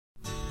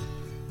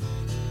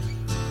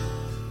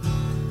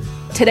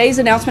today's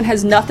announcement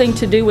has nothing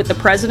to do with the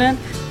president.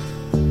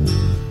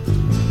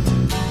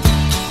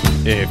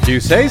 If you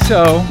say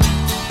so,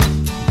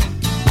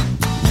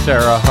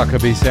 Sarah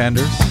Huckabee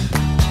Sanders.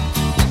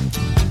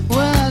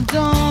 Well, I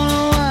don't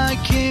know why I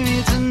came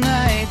here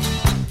tonight.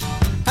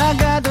 I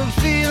got the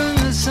feeling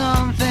that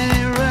something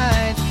ain't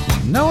right.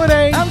 No, it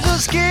ain't. I'm so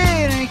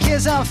scared in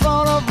case I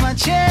fall off my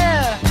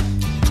chair.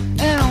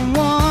 And I'm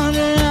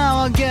wondering how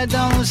I'll get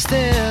down the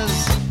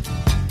stairs.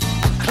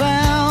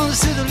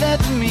 Clowns to the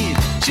left of me,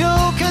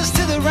 jokers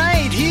to the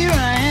right. Here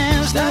I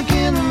am, stuck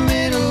in the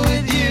middle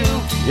with you.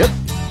 Yep.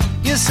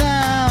 Yes,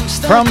 I'm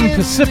stuck From in the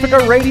Pacifica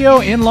middle. Radio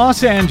in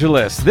Los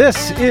Angeles,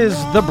 this is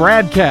the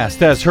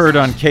BradCast, as heard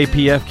on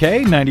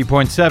KPFK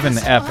 90.7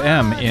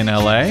 FM in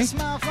LA.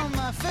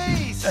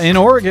 In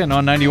Oregon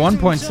on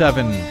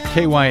 91.7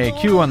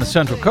 KYAQ on the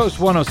Central Coast,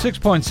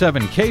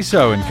 106.7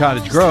 KSO in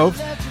Cottage Grove.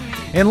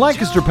 In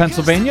Lancaster,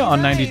 Pennsylvania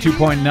on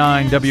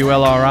 92.9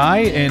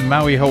 WLRI. In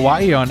Maui,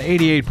 Hawaii on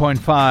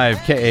 88.5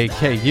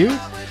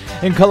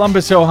 KAKU. In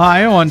Columbus,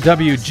 Ohio on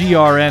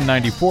WGRN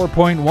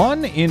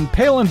 94.1. In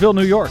Palinville,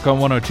 New York on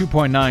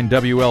 102.9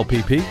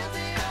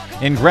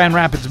 WLPP. In Grand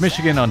Rapids,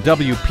 Michigan on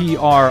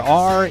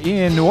WPRR.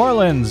 In New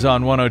Orleans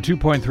on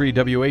 102.3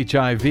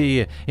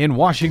 WHIV. In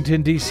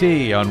Washington,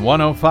 D.C. on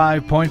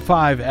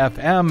 105.5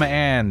 FM.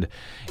 And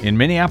in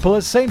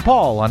Minneapolis, St.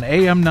 Paul on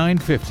AM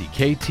 950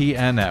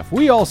 KTNF.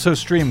 We also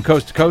stream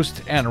coast to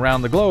coast and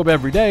around the globe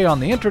every day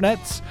on the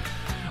internets.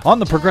 On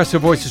the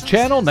Progressive Voices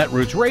channel,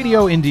 Netroots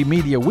Radio, Indie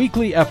Media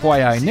Weekly,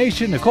 FYI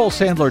Nation,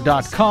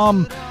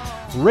 NicoleSandler.com,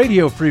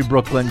 Radio Free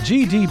Brooklyn,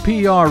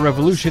 GDPR,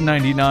 Revolution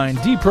 99,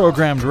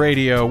 Deprogrammed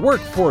Radio,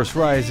 Workforce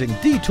Rising,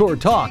 Detour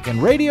Talk,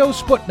 and Radio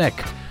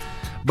Sputnik.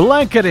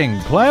 Blanketing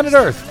Planet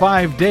Earth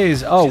 5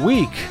 days a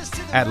week,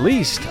 at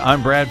least.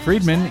 I'm Brad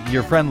Friedman,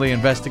 your friendly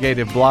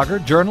investigative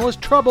blogger,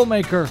 journalist,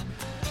 troublemaker,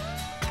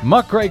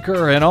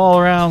 muckraker, and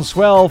all-around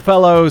swell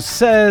fellow,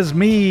 says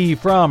me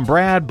from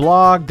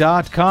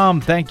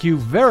bradblog.com. Thank you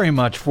very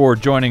much for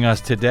joining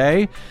us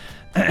today.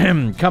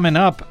 Coming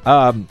up,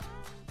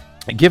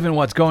 given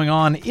what's going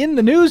on in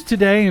the news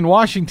today in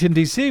Washington,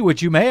 D.C.,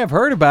 which you may have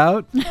heard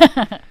about.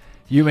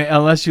 You may,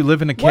 unless you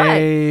live in a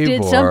cave.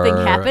 Did something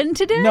happen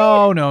today?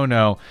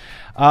 No.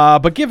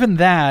 But given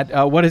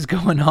that, what is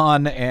going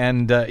on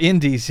and in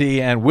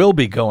D.C. and will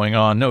be going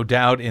on, no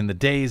doubt, in the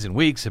days and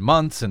weeks and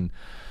months and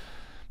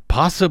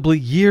possibly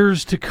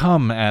years to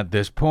come at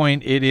this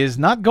point, it is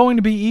not going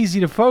to be easy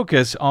to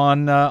focus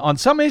on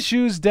some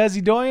issues, Desi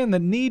Doyen,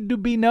 that need to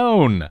be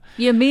known.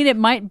 You mean it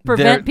might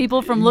prevent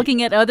people from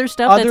looking at other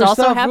stuff that's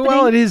also happening?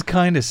 Well, it is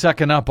kind of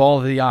sucking up all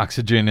of the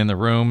oxygen in the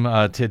room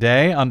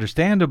today,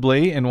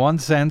 understandably, in one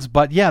sense.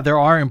 But yeah, there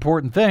are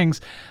important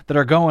things that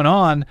are going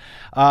on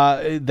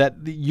that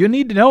you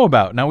need to know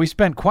about. Now, we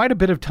spent quite a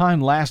bit of time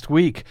last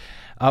week.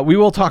 We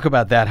will talk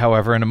about that,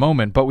 however, in a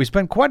moment. But we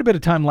spent quite a bit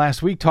of time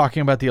last week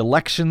talking about the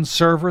election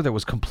server that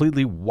was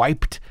completely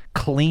wiped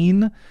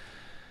clean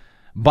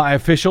by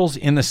officials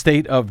in the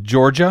state of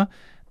Georgia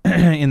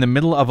in the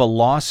middle of a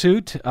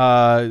lawsuit,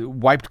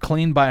 wiped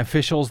clean by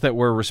officials that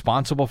were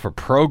responsible for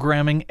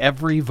programming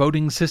every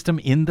voting system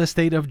in the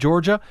state of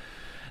Georgia.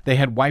 They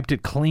had wiped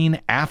it clean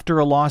after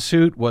a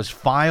lawsuit was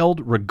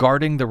filed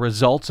regarding the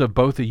results of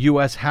both a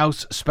U.S.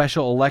 House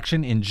special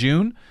election in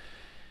June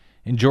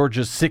in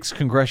Georgia's 6th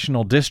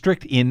congressional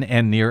district in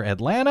and near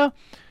Atlanta,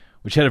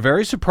 which had a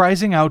very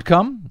surprising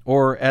outcome,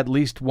 or at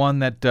least one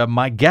that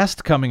my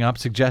guest coming up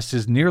suggests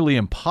is nearly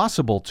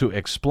impossible to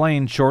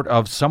explain short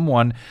of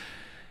someone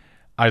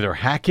either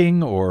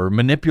hacking or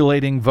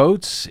manipulating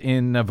votes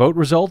in vote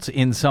results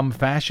in some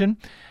fashion.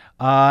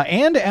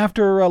 And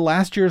after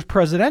last year's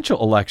presidential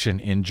election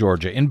in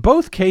Georgia. In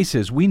both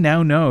cases, we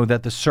now know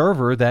that the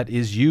server that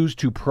is used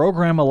to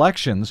program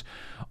elections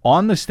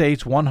on the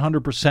state's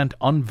 100%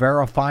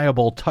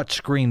 unverifiable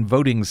touchscreen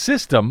voting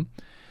system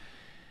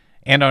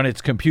and on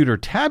its computer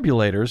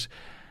tabulators,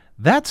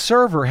 that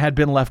server had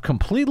been left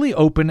completely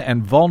open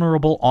and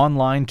vulnerable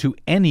online to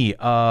any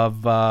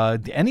of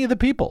the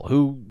people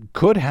who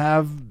could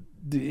have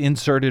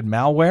inserted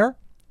malware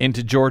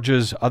into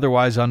Georgia's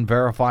otherwise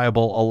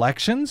unverifiable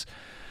elections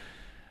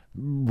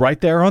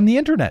right there on the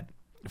internet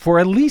for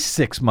at least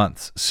 6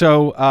 months.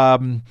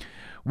 So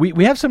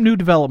we have some new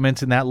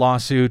developments in that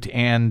lawsuit,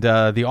 and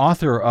the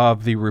author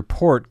of the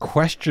report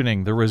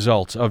questioning the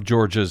results of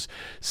Georgia's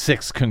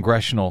 6th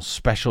congressional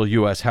special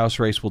U.S. House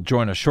race will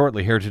join us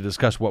shortly here to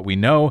discuss what we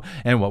know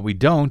and what we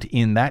don't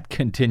in that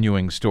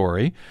continuing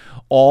story.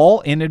 All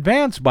in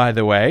advance, by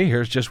the way.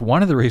 Here's just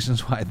one of the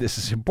reasons why this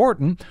is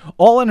important.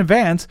 All in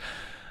advance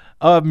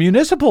of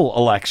municipal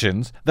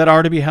elections that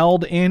are to be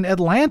held in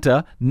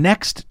Atlanta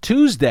next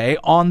Tuesday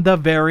on the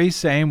very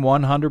same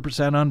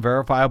 100%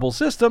 unverifiable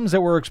systems that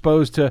were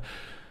exposed to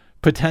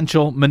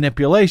potential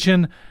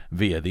manipulation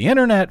via the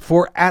internet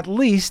for at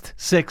least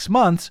 6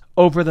 months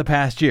over the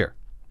past year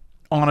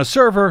on a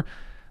server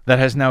that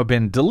has now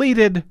been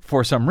deleted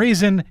for some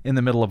reason in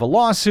the middle of a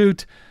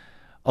lawsuit,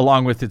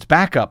 along with its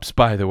backups,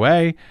 by the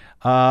way,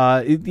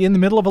 in the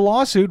middle of a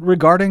lawsuit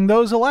regarding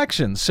those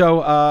elections.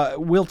 So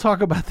we'll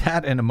talk about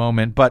that in a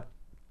moment. But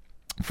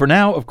For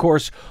now, of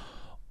course,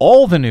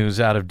 all the news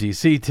out of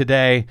D.C.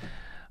 today,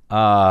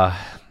 or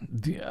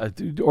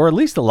at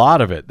least a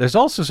lot of it. There's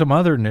also some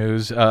other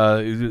news.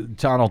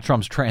 Donald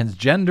Trump's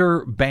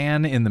transgender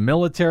ban in the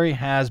military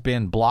has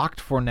been blocked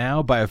for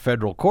now by a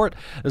federal court.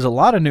 There's a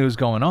lot of news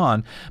going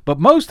on, but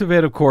most of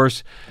it, of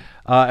course,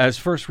 as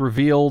first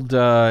revealed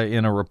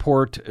in a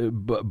report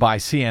by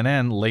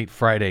CNN late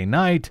Friday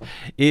night,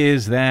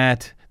 is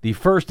that the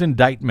first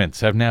indictments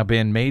have now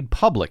been made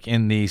public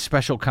in the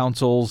special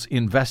counsel's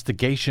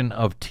investigation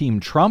of Team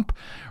Trump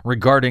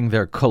regarding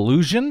their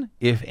collusion,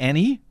 if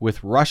any,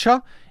 with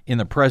Russia in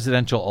the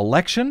presidential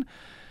election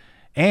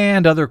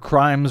and other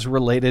crimes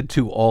related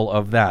to all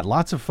of that.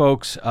 Lots of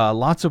folks,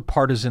 lots of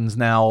partisans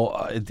now,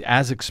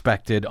 as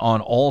expected,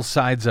 on all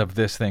sides of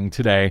this thing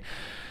today,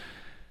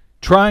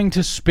 trying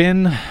to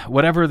spin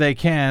whatever they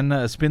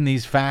can, spin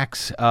these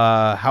facts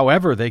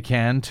however they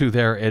can to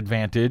their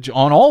advantage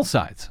on all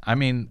sides. I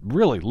mean,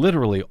 really,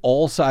 literally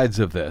all sides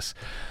of this.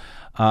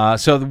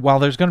 So while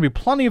there's going to be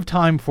plenty of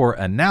time for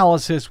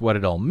analysis, what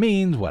it all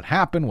means, what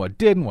happened, what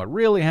didn't, what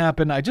really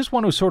happened, I just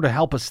want to sort of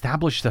help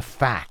establish the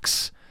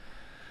facts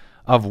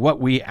of what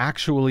we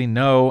actually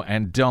know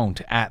and don't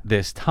at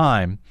this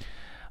time.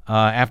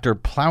 After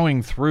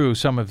plowing through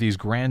some of these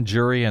grand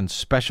jury and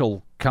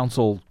special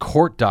counsel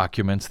court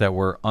documents that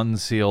were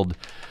unsealed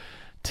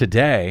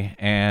today,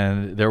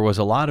 and there was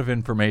a lot of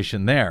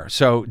information there.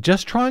 So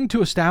just trying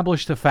to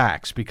establish the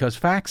facts, because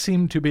facts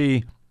seem to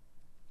be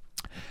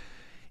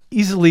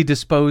easily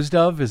disposed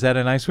of. Is that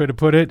a nice way to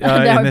put it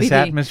in this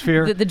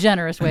atmosphere? The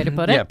generous way to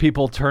put it. Yeah,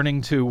 people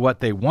turning to what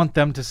they want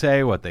them to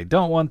say, what they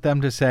don't want them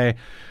to say.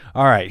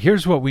 All right,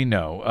 here's what we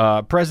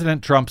know.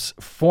 President Trump's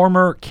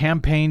former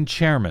campaign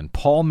chairman,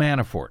 Paul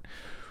Manafort,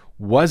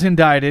 was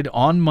indicted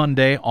on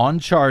Monday on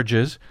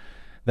charges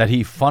that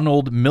he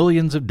funneled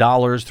millions of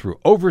dollars through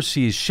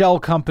overseas shell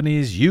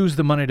companies, used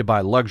the money to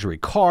buy luxury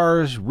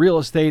cars, real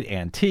estate,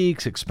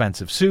 antiques,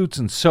 expensive suits,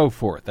 and so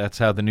forth. That's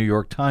how the New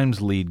York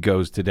Times lead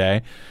goes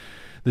today.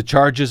 The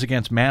charges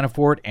against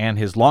Manafort and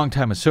his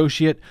longtime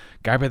associate,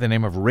 a guy by the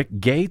name of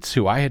Rick Gates,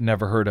 who I had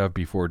never heard of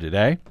before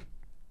today,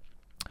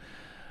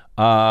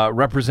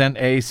 represent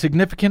a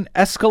significant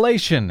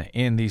escalation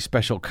in the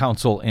special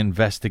counsel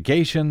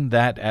investigation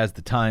that, as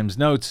the Times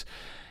notes,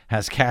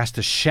 has cast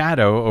a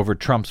shadow over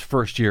Trump's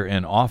first year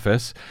in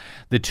office.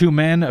 The two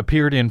men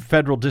appeared in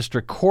federal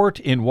district court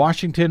in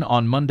Washington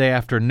on Monday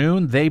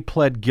afternoon. They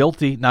pled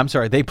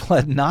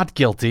not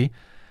guilty.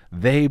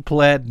 They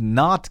pled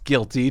not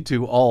guilty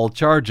to all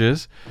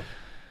charges.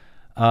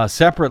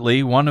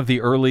 Separately, one of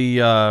the early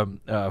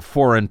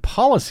foreign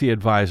policy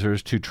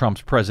advisors to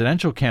Trump's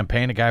presidential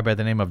campaign, a guy by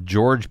the name of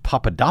George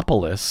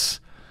Papadopoulos,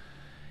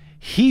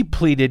 he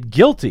pleaded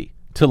guilty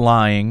to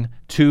lying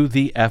to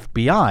the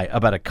FBI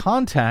about a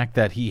contact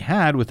that he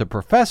had with a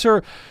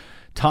professor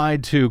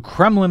tied to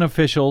Kremlin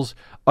officials,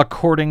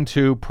 according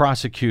to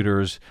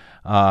prosecutors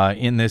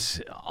in this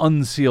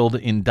unsealed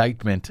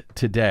indictment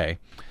today.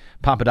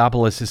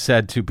 Papadopoulos is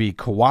said to be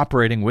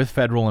cooperating with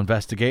federal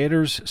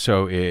investigators,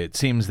 so it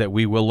seems that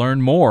we will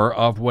learn more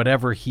of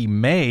whatever he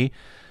may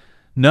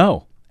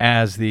know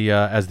as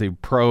the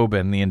probe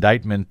and the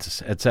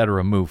indictment,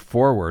 etc., move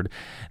forward.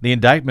 The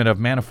indictment of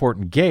Manafort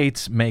and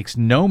Gates makes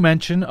no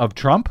mention of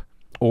Trump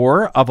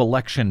or of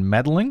election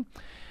meddling.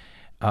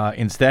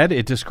 Instead,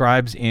 it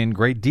describes in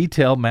great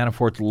detail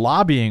Manafort's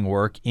lobbying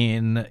work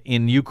in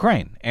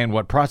Ukraine and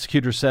what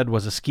prosecutors said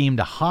was a scheme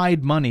to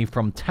hide money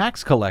from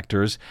tax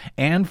collectors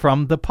and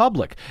from the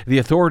public. The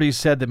authorities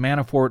said that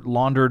Manafort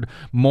laundered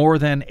more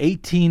than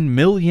 $18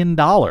 million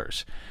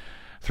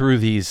through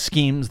these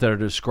schemes that are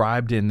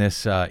described in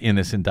this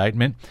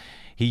indictment.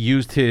 He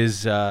used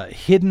his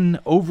hidden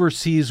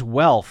overseas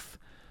wealth,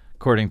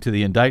 according to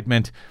the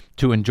indictment,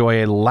 to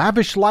enjoy a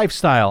lavish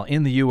lifestyle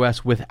in the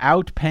U.S.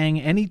 without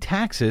paying any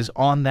taxes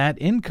on that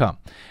income.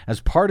 As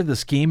part of the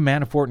scheme,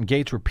 Manafort and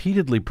Gates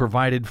repeatedly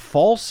provided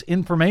false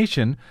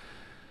information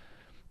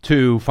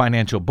to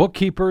financial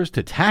bookkeepers,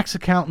 to tax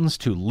accountants,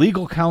 to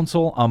legal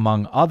counsel,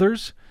 among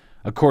others,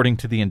 according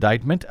to the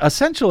indictment.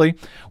 Essentially,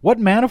 what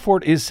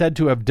Manafort is said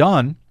to have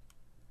done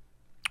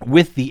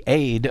with the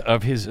aid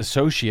of his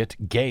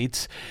associate,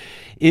 Gates,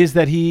 is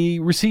that he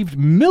received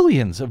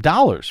millions of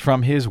dollars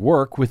from his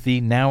work with the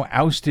now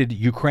ousted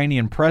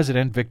Ukrainian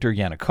president, Viktor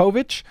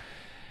Yanukovych,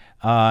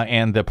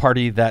 and the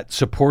party that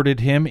supported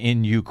him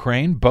in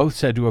Ukraine, both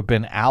said to have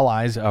been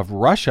allies of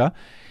Russia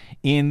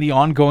in the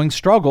ongoing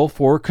struggle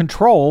for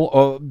control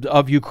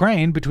of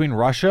Ukraine between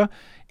Russia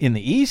in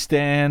the east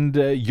and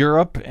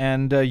Europe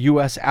and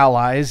U.S.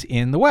 allies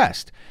in the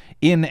west.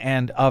 In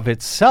and of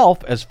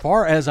itself, as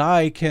far as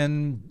I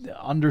can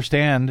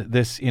understand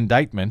this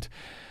indictment,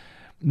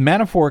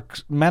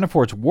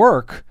 Manafort's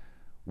work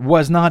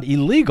was not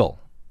illegal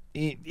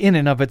in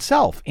and of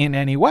itself in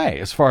any way.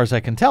 As far as I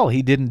can tell,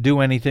 he didn't do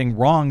anything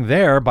wrong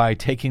there by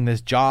taking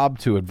this job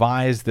to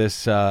advise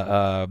this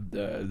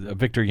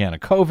Viktor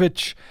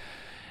Yanukovych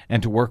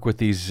and to work with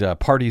these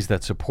parties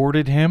that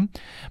supported him.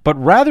 But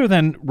rather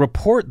than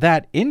report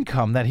that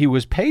income that he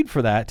was paid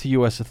for that to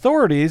U.S.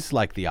 authorities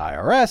like the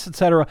IRS,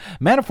 etc.,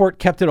 Manafort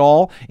kept it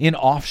all in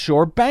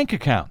offshore bank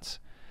accounts.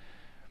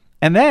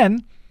 And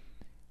then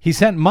he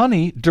sent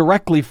money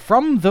directly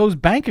from those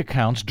bank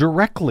accounts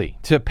directly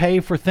to pay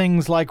for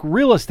things like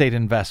real estate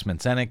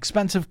investments and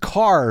expensive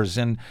cars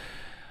and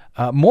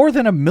more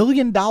than $1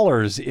 million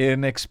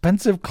in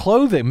expensive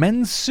clothing,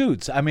 men's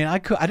suits. I mean, I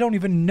don't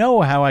even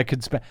know how I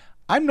could spend.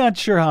 I'm not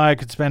sure how I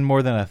could spend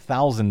more than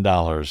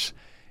 $1,000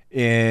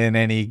 in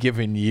any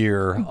given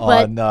year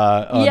on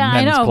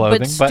men's clothing.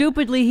 But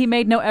stupidly, he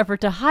made no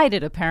effort to hide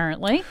it,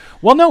 apparently.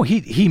 Well, no,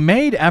 he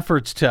made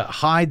efforts to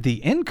hide the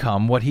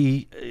income. What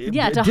he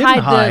didn't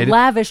hide the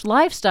lavish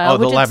lifestyle,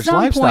 the which lavish at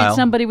some lifestyle. point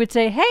somebody would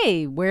say,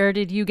 hey, where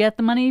did you get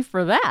the money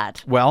for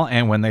that? Well,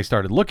 and when they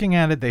started looking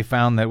at it, they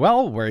found that,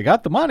 well, where he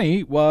got the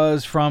money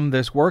was from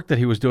this work that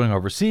he was doing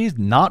overseas,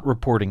 not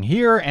reporting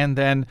here, and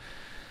then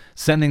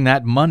sending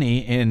that money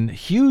in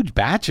huge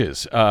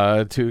batches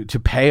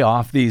to pay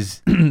off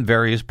these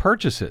various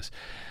purchases.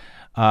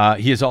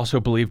 He is also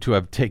believed to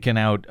have taken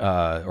out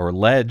or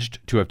alleged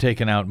to have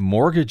taken out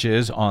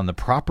mortgages on the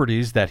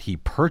properties that he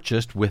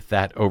purchased with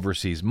that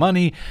overseas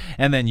money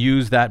and then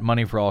used that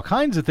money for all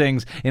kinds of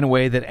things in a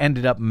way that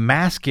ended up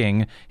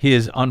masking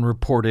his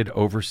unreported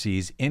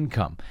overseas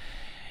income.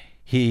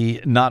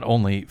 He not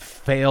only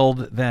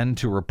failed then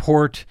to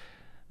report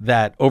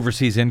that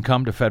overseas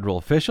income to federal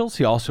officials,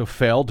 he also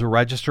failed to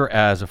register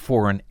as a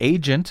foreign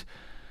agent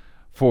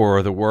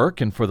for the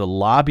work and for the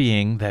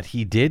lobbying that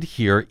he did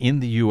here in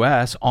the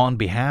U.S. on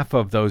behalf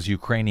of those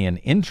Ukrainian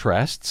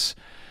interests,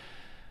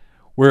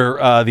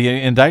 where the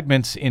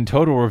indictments in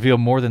total reveal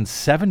more than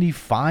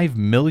 $75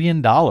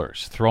 million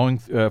flowing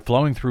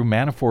through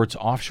Manafort's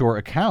offshore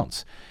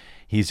accounts.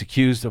 He's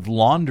accused of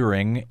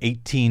laundering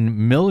 $18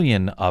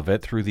 million of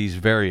it through these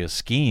various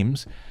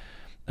schemes.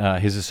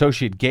 His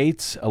associate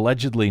Gates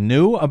allegedly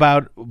knew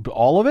about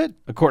all of it,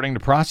 according to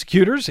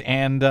prosecutors,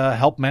 and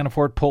helped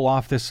Manafort pull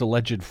off this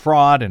alleged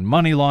fraud and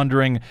money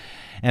laundering.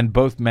 And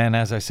both men,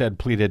 as I said,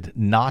 pleaded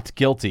not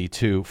guilty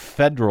to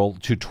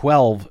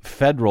 12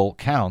 federal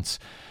counts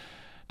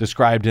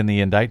described in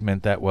the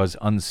indictment that was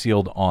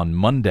unsealed on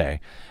Monday.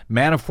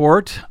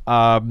 Manafort,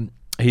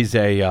 he's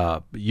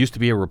used to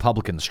be a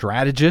Republican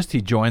strategist.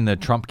 He joined the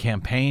Trump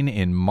campaign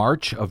in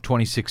March of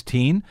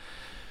 2016.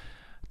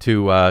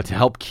 To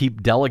help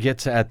keep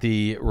delegates at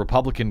the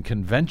Republican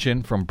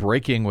convention from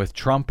breaking with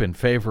Trump in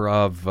favor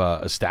of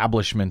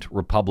establishment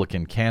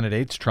Republican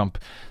candidates. Trump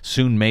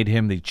soon made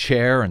him the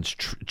chair and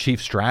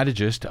chief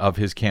strategist of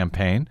his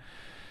campaign,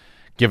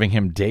 giving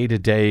him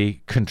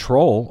day-to-day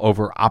control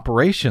over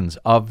operations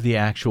of the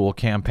actual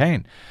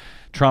campaign.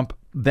 Trump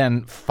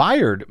then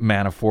fired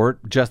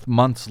Manafort just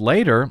months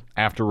later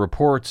after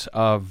reports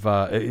of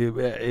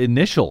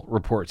initial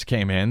reports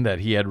came in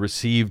that he had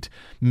received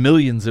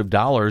millions of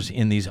dollars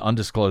in these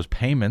undisclosed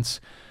payments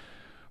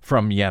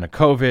from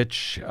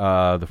Yanukovych,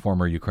 the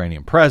former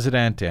Ukrainian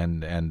president,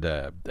 and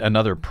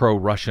another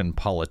pro-Russian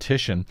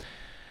politician.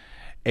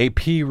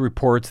 AP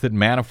reports that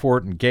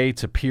Manafort and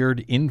Gates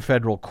appeared in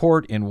federal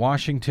court in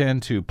Washington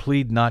to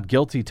plead not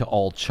guilty to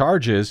all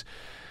charges,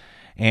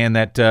 and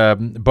that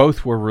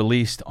both were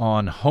released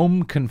on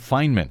home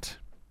confinement.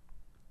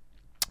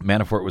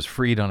 Manafort was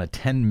freed on a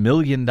 $10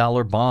 million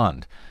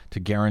bond to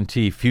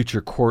guarantee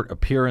future court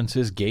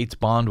appearances. Gates'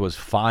 bond was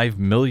 $5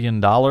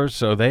 million,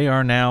 so they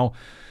are now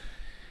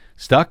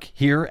stuck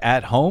here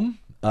at home,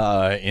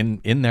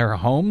 in their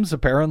homes,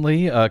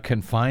 apparently,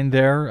 confined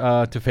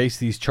there to face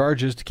these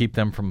charges to keep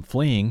them from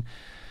fleeing.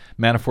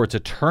 Manafort's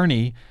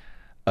attorney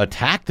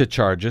attacked the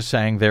charges,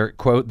 saying there,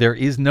 quote, "There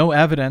is no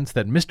evidence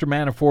that Mr.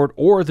 Manafort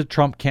or the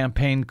Trump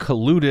campaign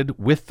colluded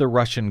with the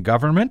Russian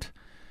government."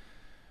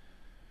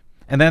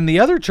 And then the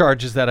other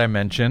charges that I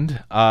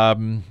mentioned at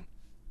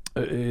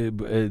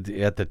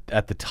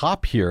the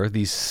top here,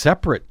 these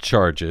separate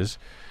charges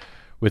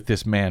with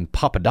this man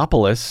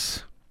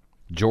Papadopoulos,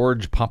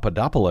 George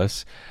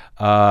Papadopoulos,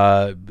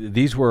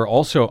 these were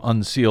also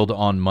unsealed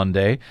on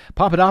Monday.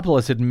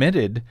 Papadopoulos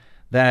admitted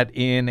that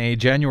in a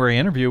January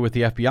interview with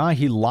the FBI,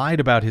 he lied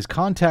about his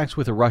contacts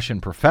with a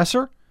Russian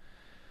professor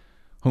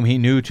whom he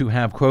knew to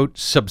have, quote,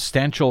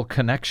 substantial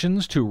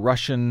connections to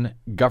Russian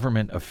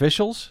government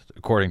officials,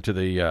 according to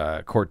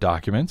the court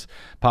documents.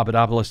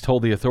 Papadopoulos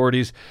told the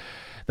authorities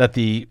that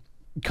the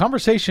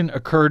conversation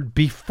occurred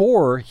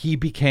before he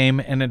became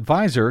an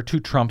advisor to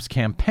Trump's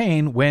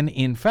campaign, when,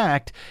 in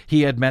fact,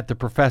 he had met the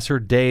professor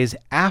days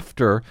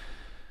after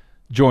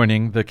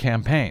joining the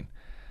campaign.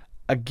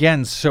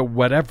 Again, so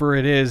whatever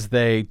it is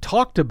they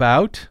talked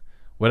about,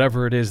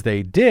 whatever it is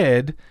they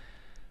did,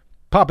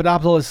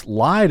 Papadopoulos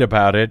lied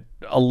about it,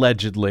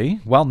 allegedly.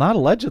 Well, not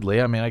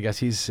allegedly. I mean, I guess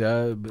he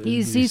said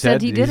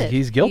he did it.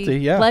 He's guilty,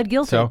 he pled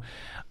guilty. So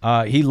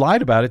he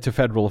lied about it to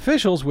federal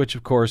officials, which,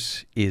 of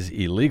course, is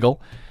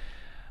illegal.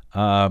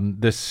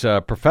 This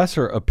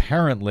professor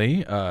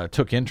apparently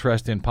took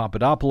interest in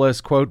Papadopoulos,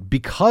 quote,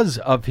 because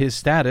of his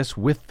status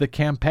with the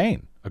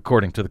campaign,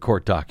 according to the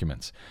court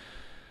documents.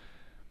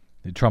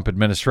 The Trump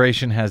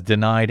administration has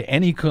denied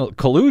any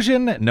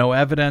collusion. No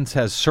evidence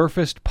has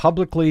surfaced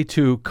publicly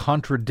to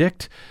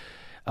contradict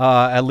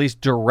at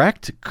least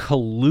direct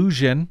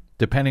collusion,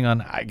 depends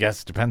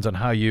on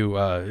how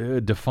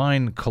you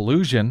define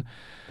collusion.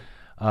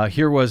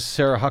 Here was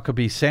Sarah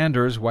Huckabee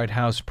Sanders, White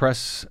House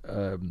press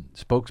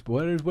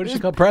what is she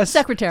called? Press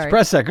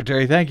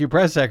secretary. Thank you,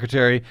 press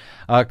secretary,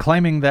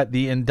 claiming that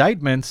the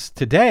indictments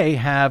today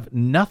have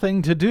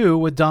nothing to do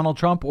with Donald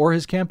Trump or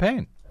his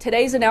campaign.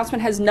 Today's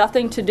announcement has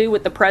nothing to do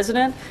with the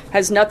president,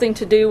 has nothing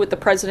to do with the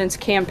president's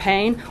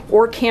campaign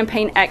or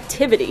campaign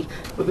activity.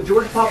 But the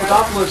George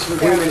Papadopoulos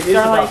agreement is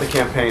about the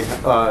campaign.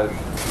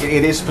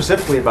 It is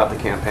specifically about the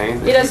campaign.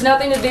 It has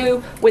nothing to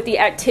do with the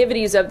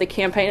activities of the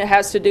campaign. It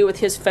has to do with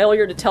his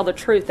failure to tell the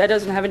truth. That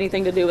doesn't have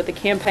anything to do with the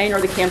campaign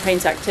or the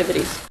campaign's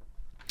activities.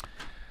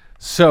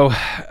 So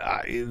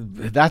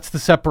that's the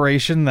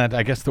separation that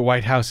I guess the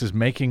White House is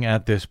making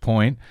at this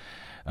point.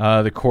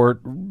 The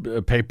court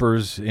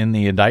papers in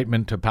the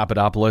indictment to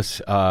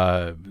Papadopoulos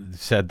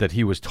said that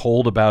he was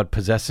told about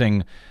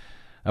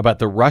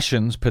the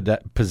Russians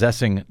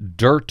possessing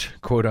dirt,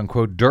 quote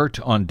unquote, dirt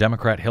on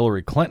Democrat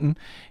Hillary Clinton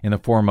in the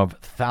form of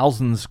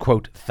thousands,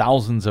 quote,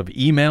 thousands of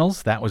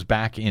emails. That was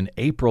back in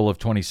April of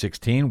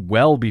 2016,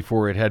 well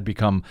before it had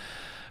become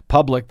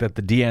public that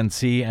the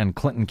DNC and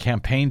Clinton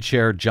campaign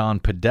chair John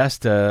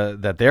Podesta,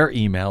 that their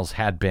emails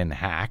had been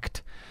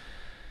hacked.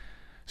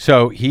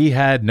 So he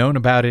had known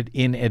about it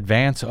in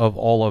advance of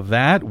all of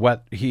that.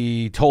 What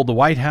he told the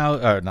White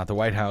House, not the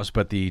White House,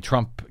 but the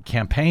Trump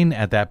campaign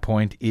at that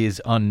point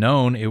is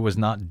unknown. It was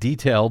not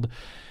detailed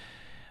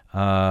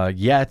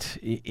yet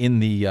in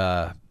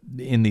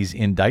these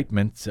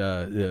indictment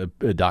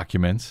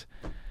documents.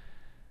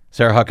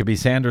 Sarah Huckabee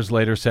Sanders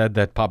later said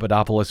that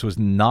Papadopoulos was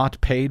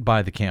not paid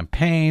by the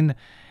campaign,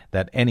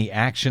 that any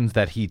actions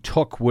that he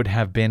took would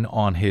have been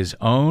on his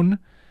own,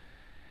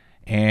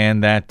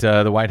 and that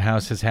the White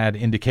House has had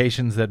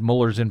indications that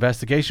Mueller's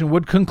investigation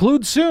would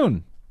conclude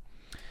soon.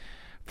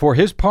 For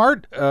his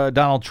part,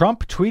 Donald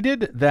Trump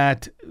tweeted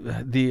that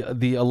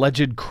the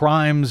alleged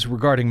crimes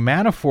regarding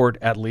Manafort,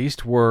 at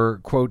least,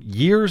 were, quote,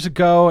 years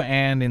ago,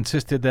 and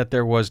insisted that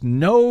there was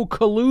no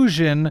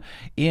collusion,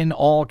 in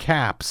all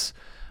caps,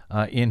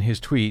 in his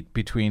tweet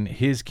between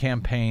his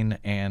campaign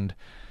and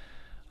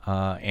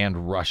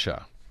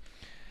Russia.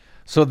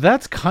 So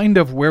that's kind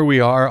of where we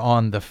are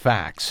on the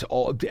facts.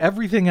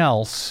 Everything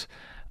else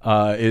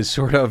is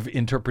sort of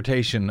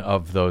interpretation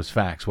of those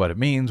facts, what it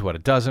means, what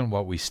it doesn't,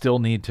 what we still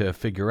need to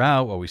figure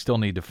out, what we still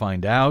need to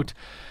find out.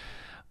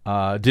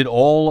 Did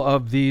all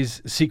of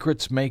these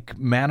secrets make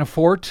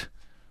Manafort,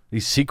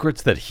 these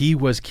secrets that he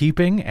was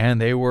keeping, and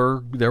there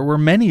were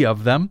many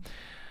of them,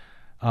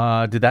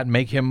 did that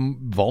make him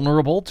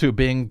vulnerable to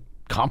being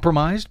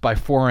compromised by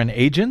foreign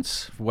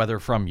agents, whether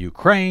from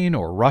Ukraine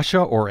or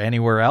Russia or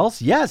anywhere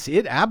else? Yes,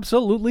 it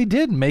absolutely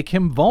did make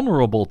him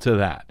vulnerable to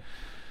that.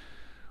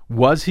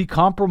 Was he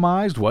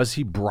compromised? Was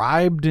he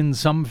bribed in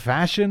some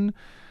fashion?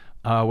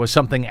 Was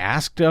something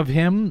asked of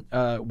him?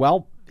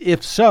 Well,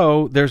 if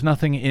so, there's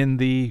nothing in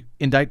the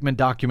indictment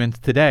documents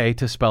today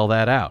to spell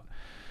that out.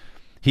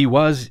 He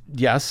was,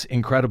 yes,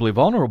 incredibly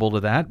vulnerable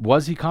to that.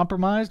 Was he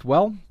compromised?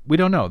 Well, we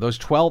don't know. That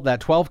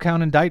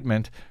 12-count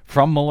indictment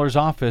from Mueller's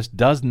office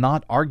does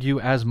not argue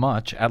as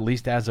much, at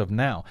least as of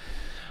now.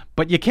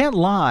 But you can't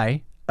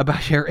lie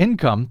about your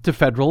income to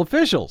federal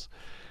officials,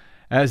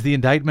 as the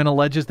indictment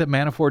alleges that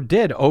Manafort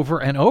did over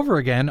and over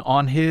again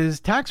on his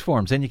tax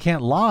forms. And you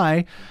can't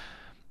lie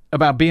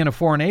about being a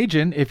foreign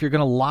agent if you're going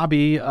to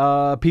lobby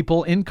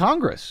people in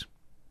Congress.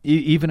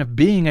 Even if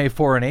being a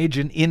foreign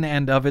agent in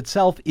and of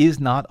itself is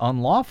not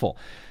unlawful.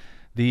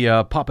 The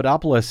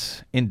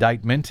Papadopoulos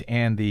indictment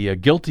and the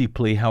guilty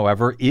plea,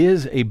 however,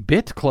 is a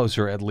bit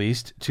closer, at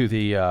least, to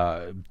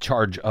the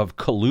charge of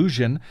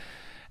collusion,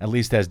 at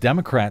least as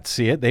Democrats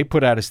see it. They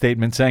put out a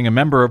statement saying a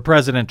member of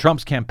President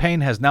Trump's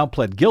campaign has now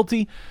pled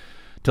guilty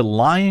to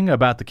lying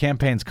about the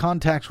campaign's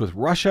contacts with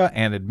Russia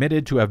and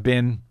admitted to have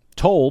been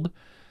told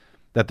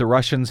that the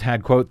Russians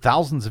had, quote,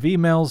 thousands of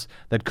emails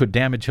that could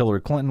damage Hillary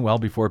Clinton well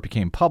before it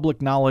became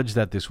public knowledge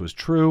that this was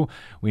true.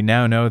 We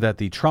now know that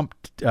the Trump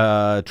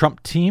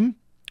team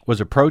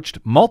was approached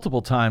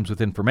multiple times with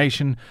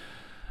information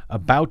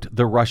about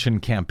the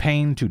Russian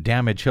campaign to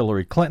damage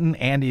Hillary Clinton,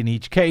 and in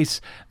each case,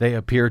 they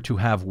appear to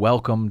have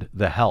welcomed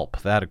the help.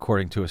 That,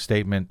 according to a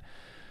statement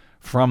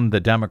from the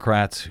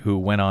Democrats who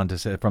went on to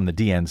say, from the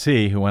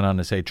DNC, who went on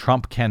to say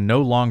Trump can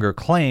no longer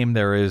claim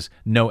there is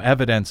no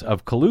evidence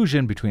of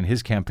collusion between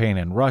his campaign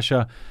and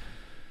Russia.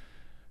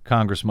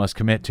 Congress must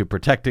commit to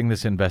protecting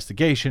this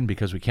investigation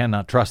because we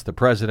cannot trust the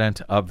president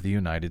of the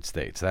United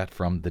States. That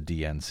from the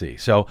DNC.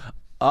 So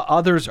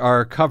others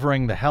are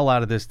covering the hell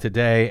out of this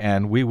today,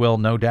 and we will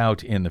no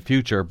doubt in the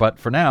future. But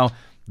for now,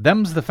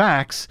 them's the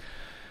facts.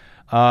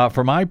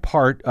 For my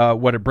part,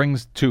 what it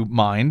brings to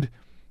mind,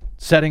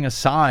 setting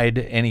aside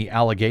any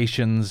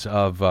allegations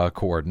of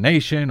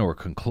coordination or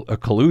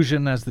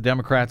collusion, as the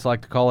Democrats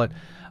like to call it,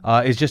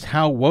 is just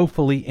how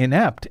woefully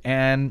inept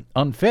and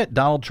unfit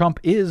Donald Trump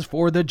is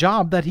for the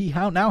job that he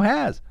now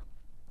has.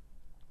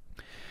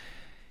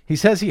 He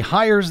says he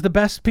hires the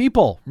best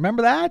people.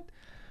 Remember that?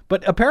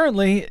 But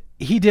apparently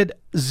he did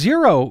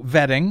zero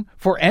vetting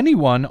for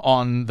anyone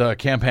on the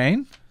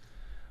campaign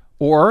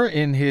or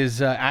in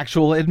his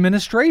actual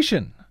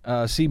administration.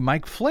 See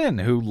Mike Flynn,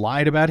 who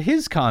lied about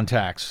his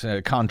contracts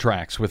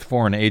with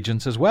foreign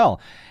agents as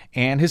well,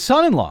 and his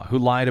son-in-law, who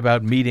lied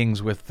about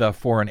meetings with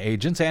foreign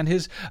agents, and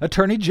his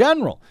attorney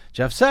general,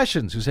 Jeff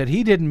Sessions, who said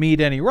he didn't meet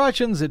any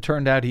Russians. It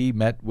turned out he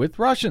met with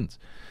Russians.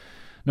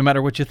 No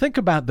matter what you think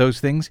about those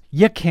things,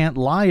 you can't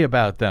lie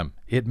about them.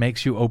 It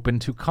makes you open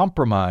to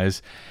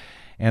compromise.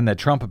 And that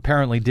Trump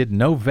apparently did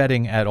no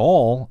vetting at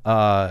all,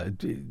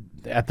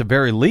 at the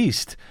very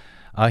least.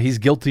 He's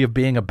guilty of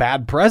being a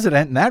bad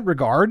president in that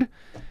regard.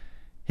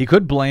 He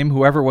could blame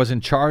whoever was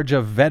in charge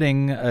of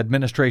vetting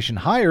administration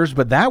hires,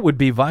 but that would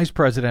be Vice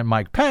President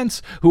Mike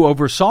Pence, who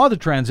oversaw the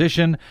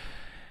transition.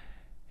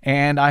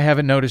 And I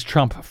haven't noticed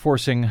Trump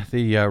forcing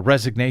the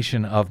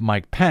resignation of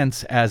Mike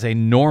Pence as a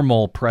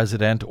normal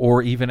president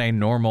or even a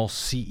normal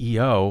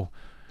CEO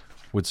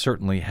would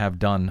certainly have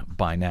done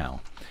by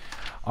now.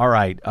 All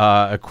right,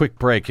 a quick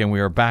break, and we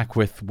are back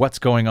with what's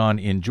going on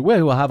in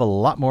Georgia. We'll have a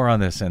lot more on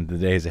this in the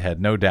days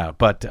ahead, no doubt.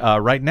 But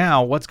right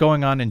now, what's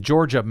going on in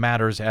Georgia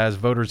matters as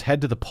voters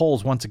head to the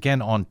polls once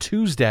again on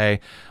Tuesday.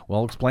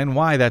 We'll explain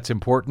why that's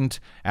important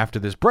after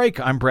this break.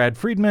 I'm Brad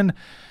Friedman.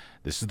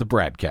 This is the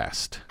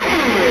BradCast.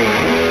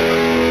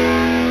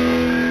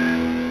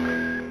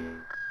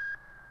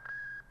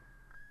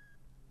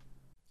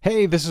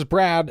 Hey, this is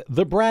Brad.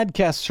 The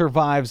BradCast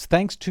survives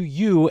thanks to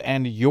you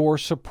and your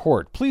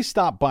support. Please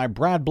stop by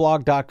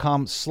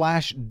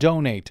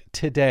bradblog.com/donate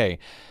today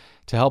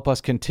to help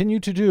us continue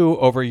to do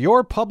over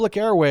your public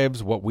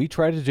airwaves what we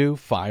try to do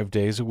 5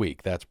 days a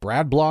week. That's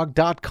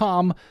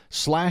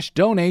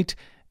bradblog.com/donate,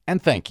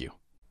 and thank you.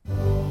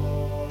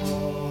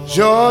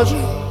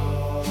 Georgia.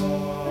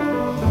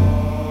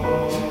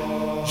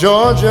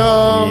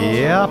 Georgia.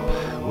 Yep,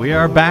 we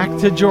are back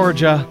to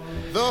Georgia.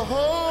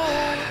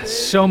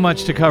 So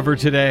much to cover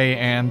today,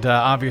 and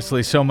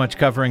obviously so much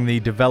covering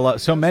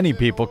so many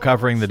people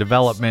covering the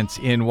developments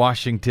in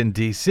Washington,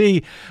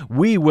 D.C.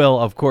 We will,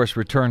 of course,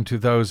 return to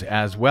those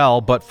as well.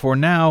 But for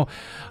now,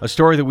 a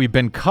story that we've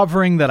been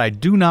covering that I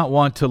do not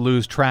want to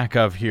lose track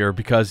of here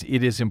because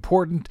it is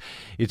important.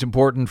 It's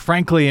important,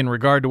 frankly, in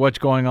regard to what's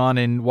going on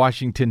in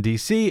Washington,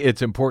 D.C.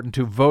 It's important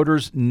to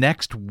voters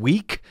next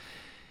week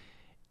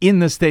in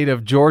the state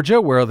of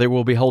Georgia, where they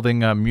will be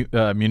holding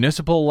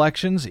municipal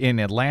elections in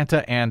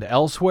Atlanta and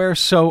elsewhere.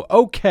 So,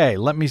 okay,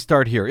 let me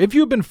start here. If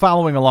you've been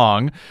following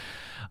along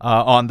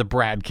on the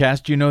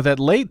BradCast, you know that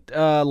late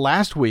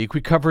last week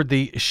we covered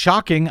the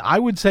shocking, I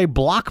would say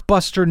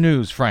blockbuster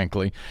news,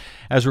 frankly,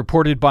 as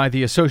reported by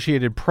the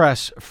Associated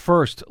Press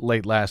first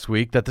late last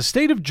week, that the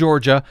state of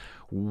Georgia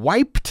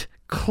wiped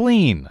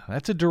clean.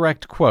 That's a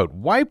direct quote.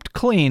 Wiped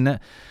clean.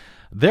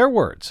 Their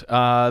words,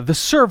 the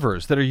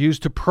servers that are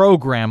used to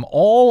program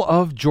all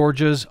of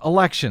Georgia's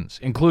elections,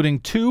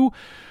 including two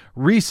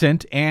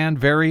recent and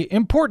very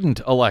important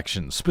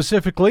elections,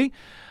 specifically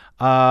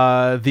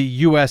the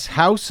U.S.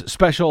 House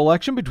special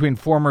election between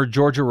former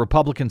Georgia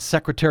Republican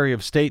Secretary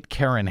of State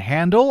Karen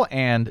Handel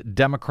and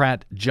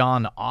Democrat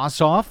Jon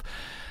Ossoff.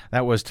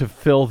 That was to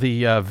fill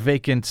the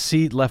vacant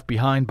seat left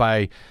behind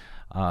by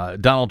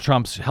Donald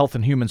Trump's Health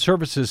and Human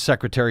Services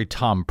Secretary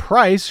Tom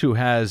Price, who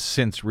has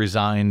since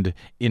resigned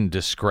in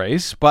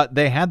disgrace. But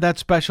they had that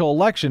special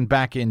election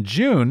back in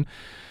June,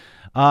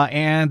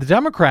 and the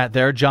Democrat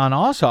there, Jon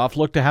Ossoff,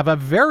 looked to have a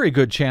very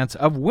good chance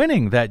of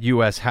winning that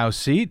U.S. House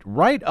seat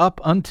right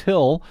up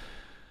until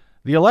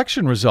the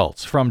election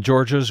results from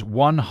Georgia's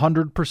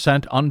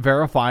 100%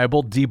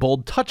 unverifiable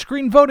Diebold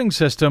touchscreen voting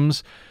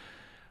systems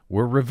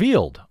were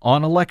revealed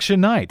on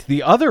election night.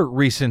 The other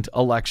recent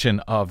election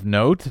of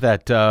note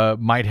that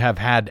might have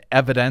had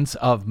evidence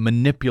of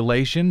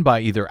manipulation by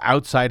either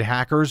outside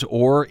hackers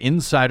or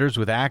insiders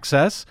with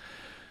access,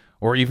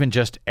 or even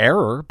just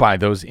error by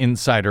those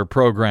insider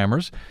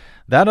programmers.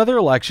 That other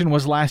election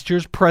was last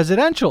year's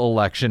presidential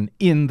election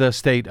in the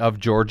state of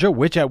Georgia,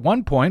 which at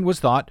one point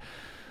was thought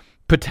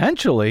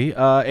potentially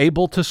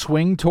able to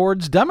swing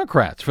towards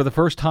Democrats for the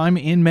first time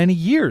in many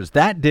years.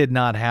 That did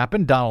not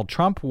happen. Donald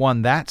Trump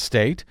won that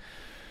state,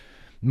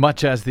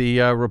 much as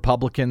the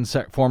Republican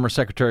former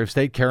Secretary of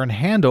State Karen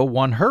Handel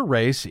won her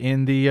race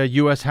in the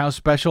U.S. House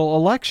special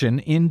election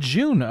in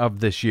June of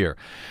this year.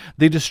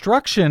 The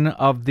destruction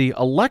of the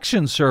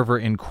election server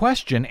in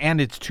question and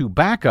its two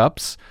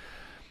backups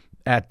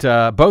at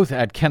both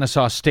at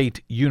Kennesaw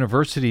State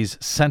University's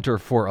Center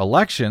for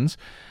Elections,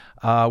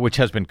 which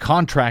has been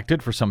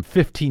contracted for some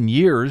 15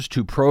 years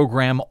to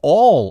program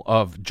all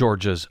of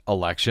Georgia's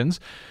elections.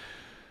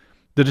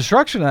 The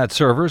destruction of that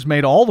server is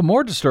made all the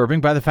more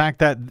disturbing by the fact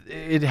that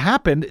it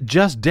happened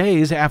just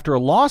days after a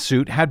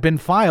lawsuit had been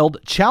filed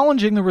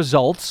challenging the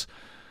results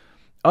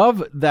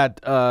of that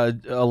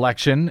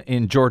election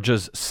in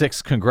Georgia's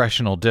 6th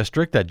congressional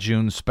district, that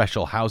June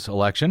special House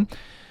election.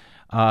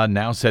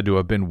 now said to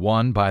have been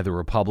won by the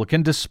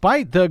Republican,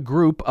 despite the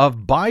group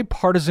of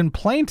bipartisan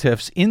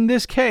plaintiffs in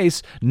this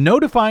case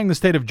notifying the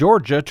state of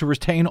Georgia to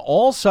retain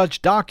all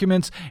such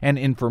documents and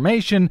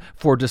information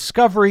for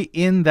discovery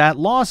in that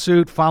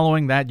lawsuit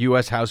following that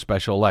U.S. House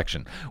special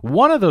election.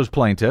 One of those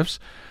plaintiffs,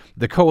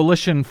 the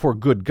Coalition for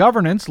Good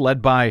Governance,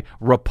 led by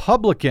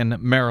Republican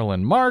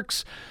Marilyn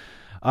Marks,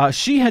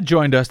 she had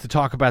joined us to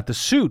talk about the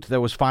suit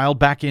that was filed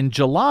back in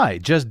July,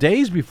 just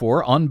days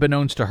before,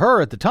 unbeknownst to her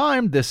at the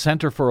time, this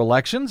Center for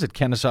Elections at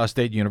Kennesaw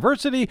State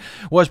University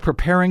was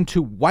preparing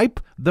to wipe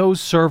those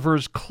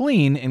servers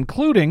clean,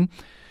 including,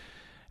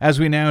 as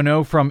we now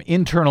know from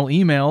internal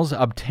emails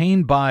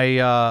obtained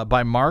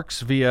by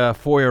Marks via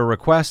FOIA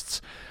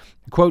requests,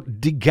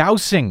 quote,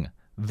 degaussing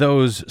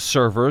those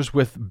servers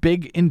with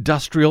big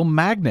industrial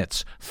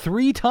magnets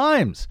 3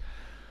 times.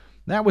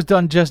 That was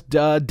done just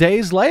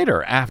days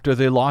later after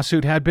the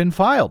lawsuit had been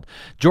filed.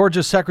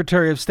 Georgia's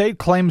Secretary of State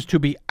claims to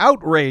be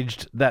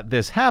outraged that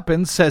this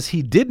happened, says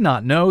he did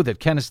not know that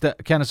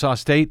Kennesaw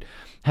State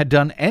had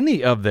done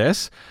any of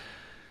this.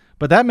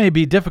 But that may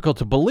be difficult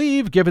to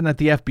believe given that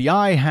the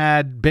FBI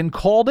had been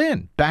called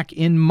in back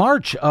in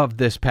March of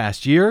this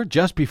past year,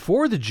 just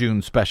before the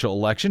June special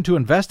election, to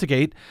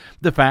investigate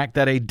the fact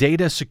that a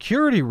data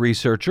security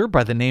researcher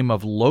by the name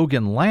of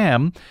Logan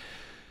Lamb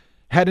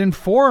had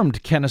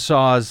informed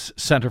Kennesaw's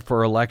Center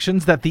for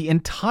Elections that the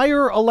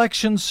entire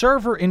election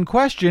server in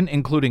question,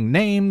 including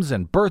names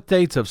and birth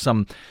dates of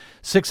some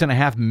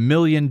 6.5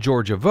 million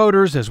Georgia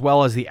voters, as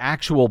well as the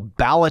actual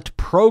ballot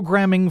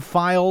programming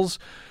files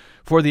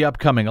for the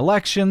upcoming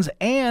elections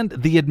and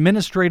the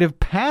administrative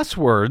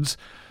passwords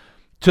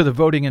to the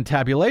voting and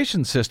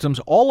tabulation systems,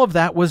 all of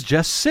that was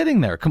just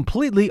sitting there,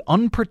 completely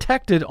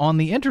unprotected on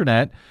the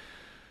internet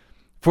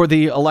for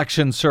the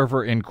election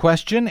server in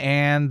question,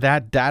 and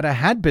that data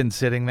had been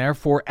sitting there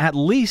for at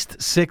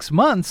least 6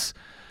 months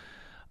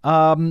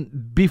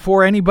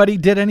before anybody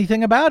did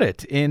anything about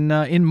it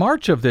in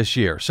March of this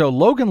year. So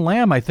Logan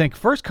Lamb, I think,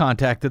 first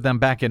contacted them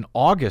back in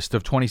August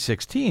of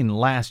 2016,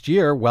 last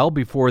year, well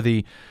before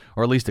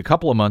or at least a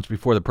couple of months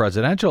before the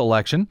presidential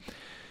election.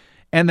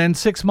 And then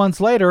 6 months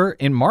later,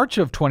 in March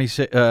of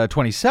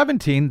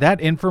 2017,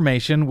 that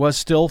information was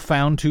still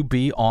found to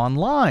be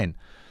online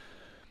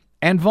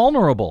and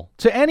vulnerable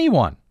to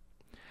anyone.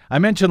 I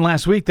mentioned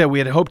last week that we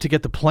had hoped to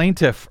get the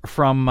plaintiff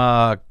from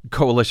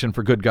Coalition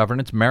for Good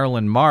Governance,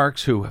 Marilyn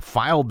Marks, who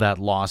filed that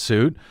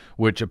lawsuit,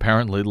 which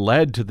apparently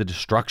led to the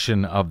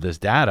destruction of this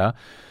data.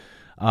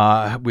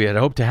 We had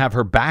hoped to have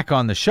her back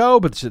on the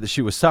show, but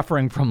she was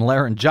suffering from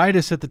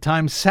laryngitis at the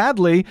time.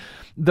 Sadly,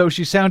 though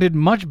she sounded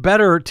much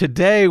better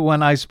today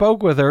when I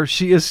spoke with her,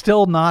 she is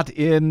still not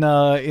in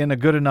a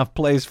good enough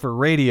place for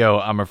radio,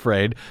 I'm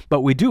afraid.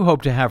 But we do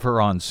hope to have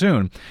her on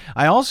soon.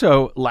 I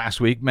also,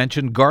 last week,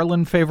 mentioned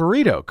Garland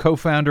Favorito,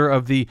 co-founder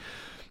of the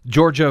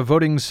Georgia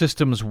voting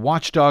systems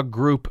watchdog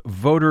group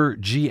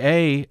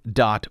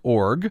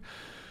VoterGA.org,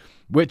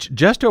 which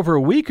just over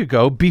a week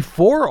ago,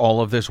 before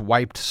all of this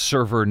wiped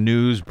server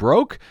news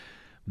broke,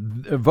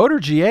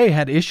 VoterGA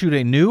had issued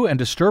a new and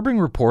disturbing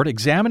report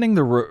examining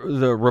the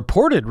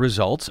reported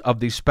results of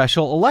the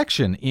special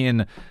election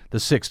in the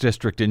 6th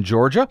District in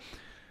Georgia,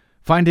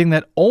 finding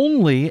that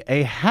only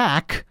a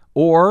hack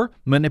or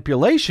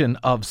manipulation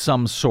of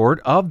some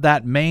sort of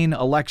that main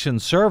election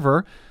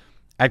server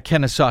at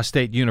Kennesaw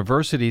State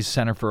University's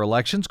Center for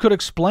Elections could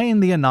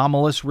explain the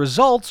anomalous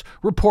results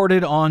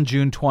reported on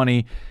June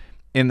 20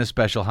 in the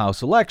special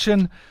House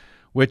election,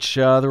 which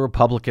the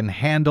Republican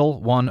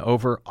Handel won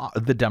over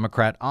the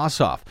Democrat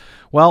Ossoff.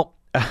 Well,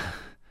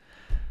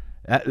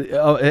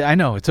 I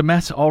know it's a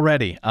mess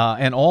already,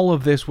 and all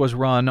of this was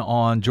run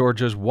on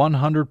Georgia's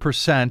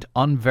 100%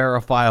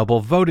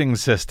 unverifiable voting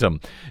system.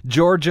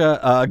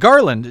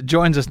 Garland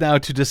joins us now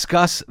to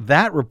discuss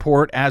that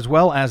report as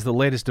well as the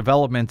latest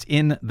developments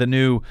in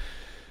the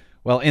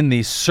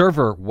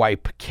server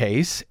wipe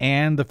case,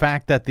 and the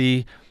fact that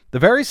the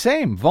very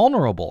same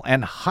vulnerable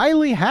and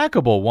highly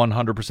hackable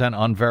 100%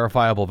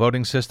 unverifiable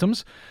voting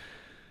systems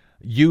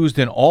used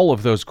in all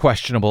of those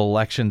questionable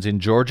elections in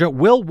Georgia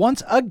will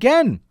once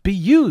again be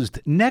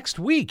used next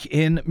week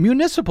in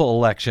municipal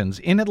elections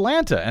in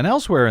Atlanta and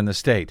elsewhere in the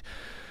state.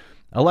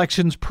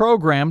 Elections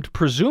programmed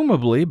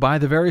presumably by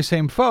the very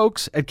same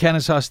folks at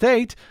Kennesaw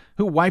State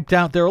who wiped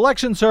out their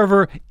election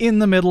server in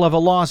the middle of a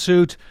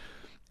lawsuit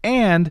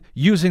and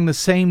using the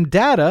same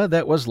data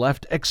that was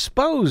left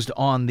exposed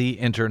on the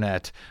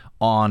internet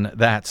on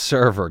that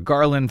server.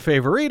 Garland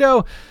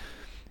Favorito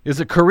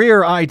is a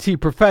career IT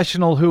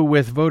professional who,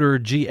 with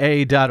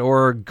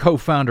VoterGA.org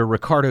co-founder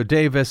Ricardo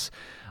Davis,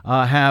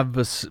 have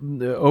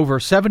over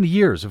 70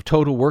 years of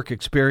total work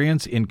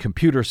experience in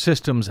computer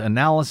systems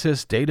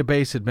analysis,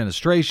 database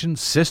administration,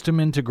 system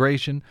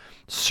integration,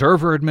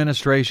 server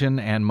administration,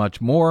 and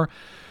much more.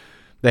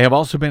 They have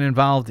also been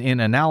involved in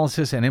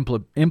analysis and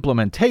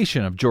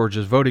implementation of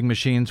Georgia's voting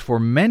machines for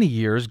many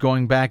years,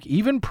 going back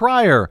even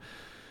prior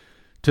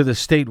to the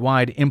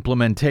statewide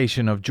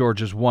implementation of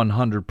Georgia's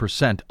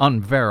 100%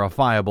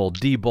 unverifiable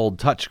Diebold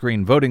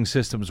touchscreen voting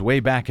systems way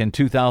back in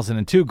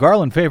 2002.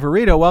 Garland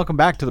Favorito, welcome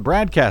back to the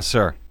BradCast,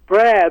 sir.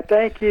 Brad,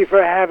 thank you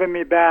for having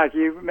me back.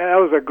 That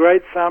was a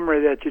great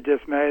summary that you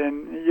just made,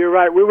 and you're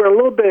right. We were a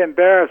little bit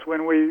embarrassed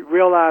when we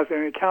realized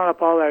and we counted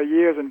up all our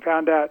years and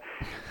found out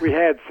we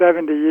had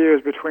 70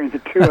 years between the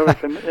two of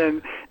us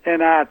in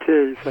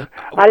IT. So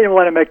I didn't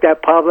want to make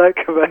that public.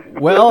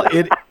 But well,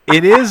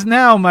 it is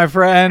now, my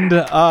friend.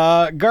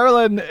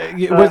 Garland,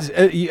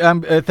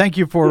 thank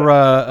you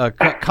for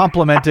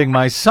complimenting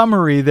my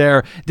summary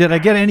there. Did I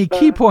get any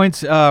key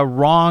points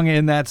wrong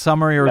in that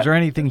summary, or is there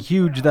anything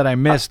huge that I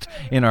missed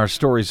in our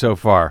story so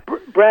far?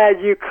 Brad,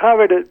 you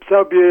covered it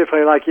so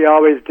beautifully, like you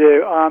always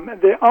do.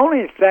 The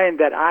only thing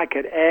that I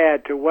could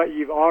add to what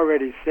you've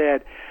already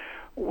said,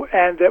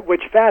 and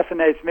which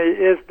fascinates me,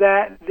 is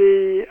that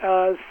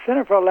the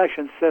Center for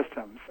Election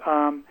Systems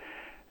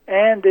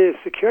and the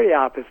security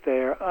office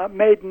there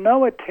made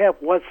no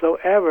attempt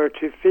whatsoever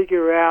to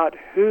figure out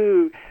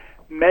who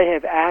may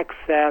have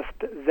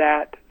accessed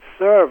that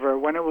server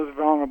when it was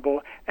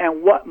vulnerable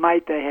and what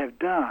might they have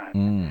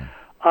done.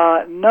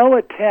 No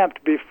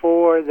attempt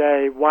before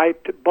they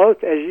wiped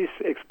both, as you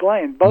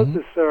explained, both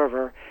the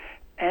server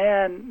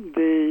and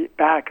the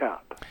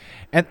backup.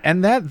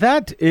 And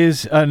that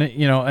is an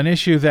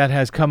issue that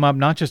has come up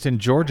not just in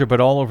Georgia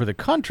but all over the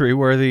country,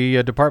 where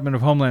the Department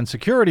of Homeland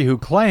Security, who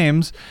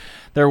claims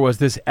there was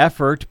this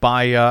effort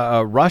by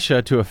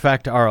Russia to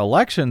affect our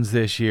elections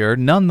this year,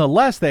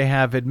 nonetheless, they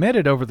have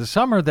admitted over the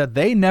summer that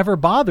they never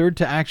bothered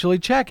to actually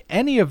check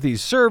any of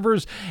these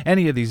servers,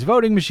 any of these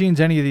voting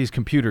machines, any of these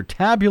computer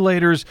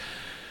tabulators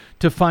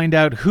to find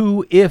out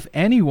who, if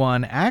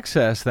anyone,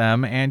 accessed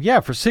them. And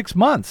yeah, for 6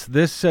 months,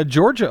 this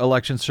Georgia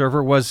election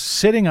server was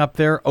sitting up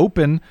there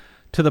open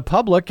to the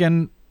public,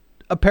 and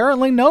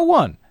apparently no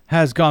one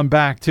has gone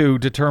back to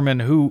determine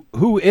who,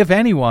 if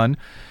anyone,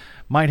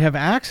 might have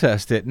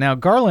accessed it. Now,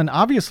 Garland,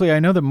 obviously, I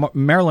know that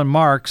Marilyn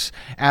Marks,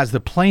 as the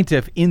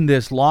plaintiff in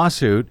this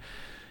lawsuit,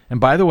 and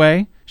by the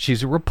way,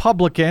 she's a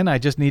Republican. I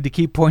just need to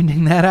keep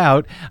pointing that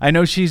out. I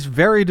know she's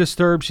very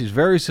disturbed. She's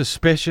very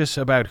suspicious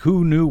about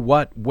who knew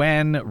what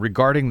when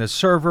regarding the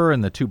server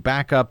and the two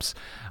backups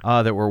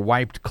that were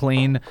wiped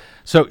clean.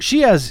 So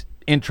she has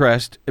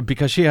interest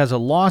because she has a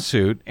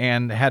lawsuit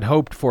and had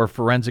hoped for a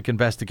forensic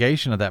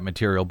investigation of that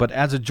material. But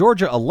as a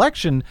Georgia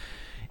election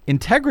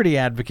integrity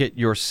advocate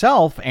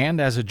yourself and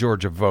as a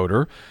Georgia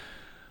voter,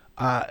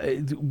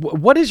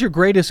 what is your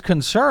greatest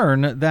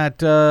concern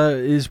that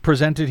is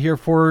presented here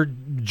for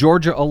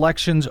Georgia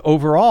elections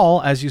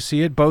overall, as you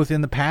see it, both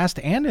in the past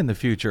and in the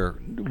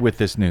future with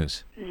this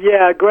news?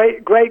 Yeah,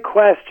 great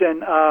question,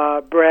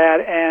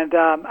 Brad. And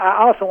I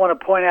also want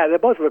to point out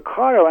that both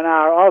Ricardo and I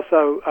are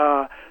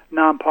also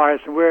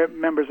nonpartisan. We're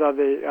members of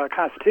the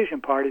Constitution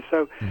Party,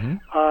 so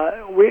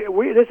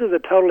this is a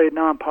totally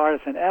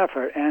nonpartisan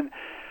effort. And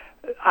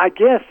I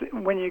guess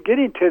when you get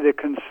into the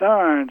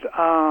concerns,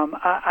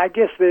 I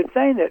guess the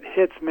thing that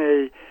hits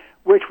me,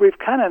 which we've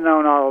kind of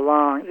known all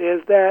along,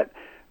 is that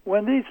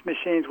when these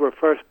machines were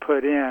first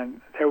put in,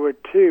 there were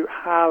two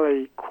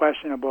highly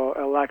questionable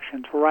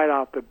elections right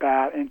off the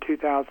bat in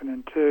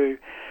 2002.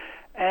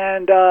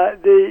 And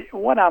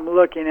what I'm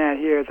looking at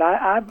here is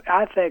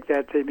I think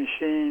that the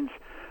machines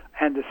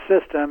and the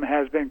system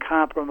has been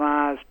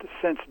compromised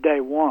since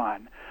day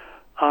one,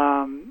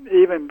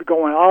 even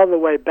going all the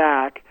way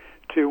back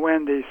to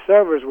when the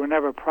servers were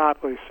never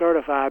properly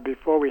certified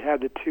before we had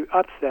the two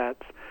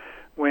upsets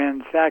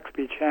when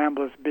Saxby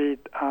Chambliss beat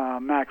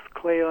Max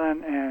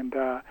Cleland and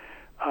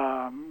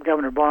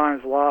Governor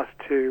Barnes lost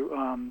to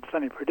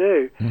Sonny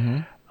Perdue.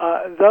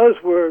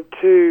 Those were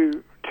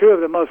two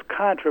of the most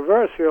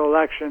controversial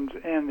elections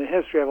in the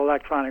history of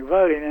electronic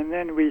voting. And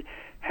then we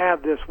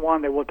have this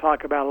one that we'll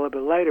talk about a little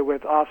bit later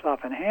with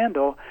Ossoff and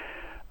Handel.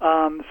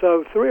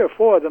 So 3 or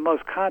 4 of the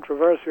most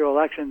controversial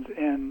elections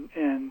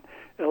in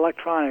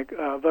electronic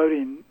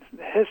voting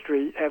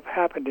history have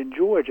happened in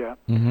Georgia.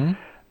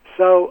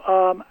 So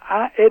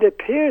it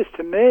appears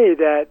to me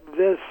that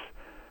this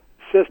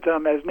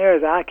system, as near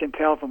as I can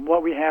tell from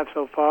what we have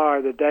so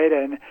far, the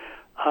data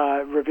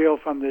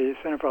revealed from the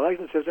Center for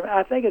Election Systems,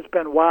 I think it's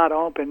been wide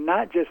open,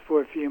 not just for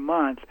a few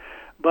months,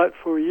 but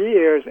for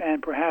years,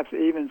 and perhaps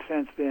even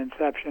since the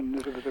inception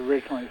as it was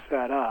originally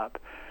set up.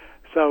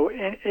 So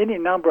any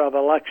number of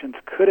elections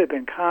could have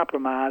been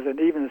compromised, and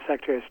even the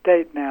Secretary of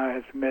State now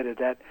has admitted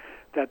that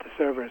the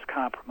server is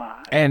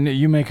compromised. And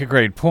you make a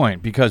great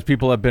point, because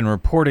people have been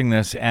reporting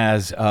this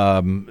as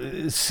a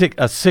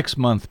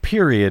 6-month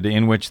period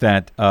in which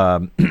that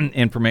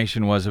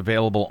information was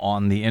available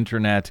on the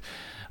Internet,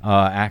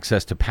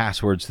 access to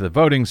passwords to the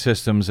voting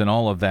systems and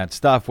all of that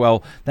stuff.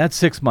 Well, that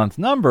 6-month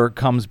number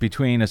comes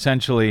between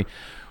essentially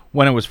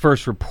when it was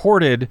first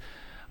reported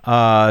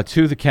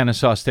to the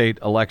Kennesaw State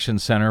Election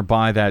Center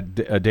by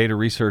that data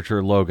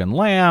researcher Logan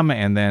Lamb,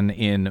 and then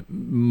in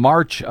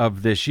March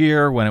of this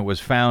year when it was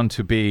found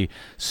to be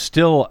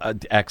still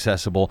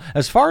accessible.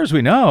 As far as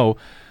we know,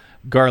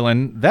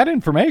 Garland, that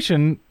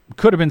information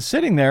could have been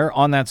sitting there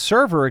on that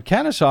server at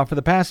Kennesaw for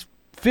the past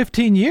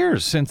 15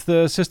 years since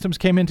the systems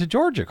came into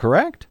Georgia,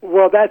 correct?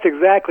 Well, that's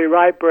exactly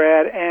right,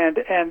 Brad, and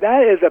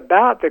that is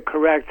about the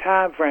correct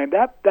time frame.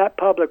 That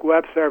public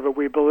web server,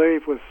 we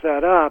believe, was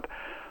set up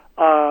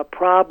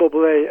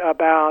probably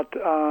about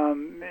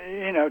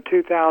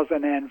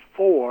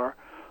 2004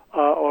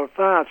 or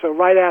 5. So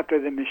right after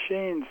the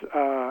machines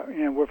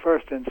were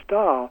first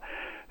installed.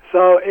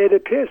 So it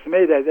appears to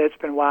me that it's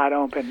been wide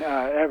open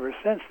ever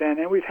since then,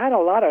 and we've had a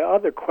lot of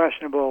other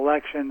questionable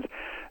elections,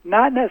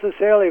 not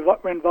necessarily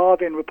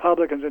involving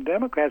Republicans and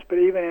Democrats, but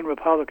even in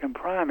Republican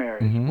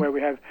primaries where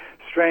we have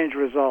strange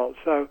results.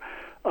 So,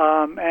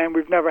 and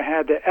we've never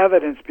had the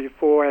evidence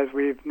before, as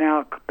we've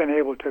now been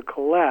able to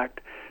collect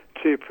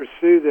to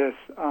pursue this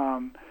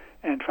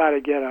and try to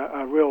get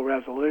a real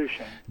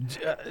resolution.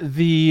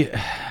 The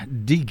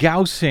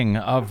degaussing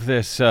of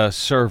this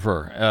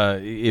server,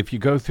 if you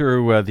go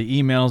through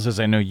the emails, as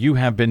I know you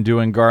have been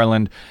doing,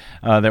 Garland,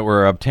 that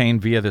were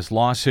obtained via this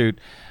lawsuit,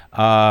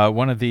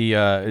 one of the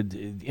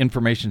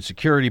information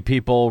security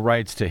people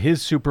writes to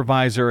his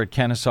supervisor at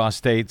Kennesaw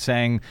State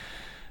saying,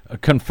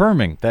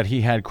 confirming that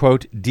he had,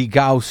 quote,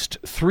 degaussed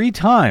 3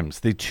 times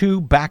the 2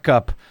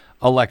 backup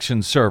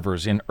election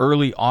servers in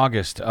early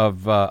August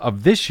of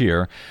this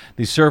year.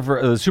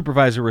 The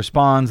supervisor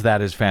responds,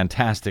 "That is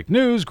fantastic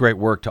news. Great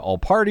work to all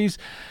parties."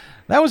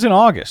 That was in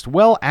August,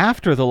 well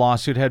after the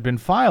lawsuit had been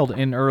filed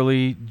in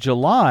early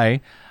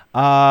July.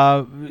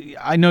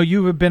 I know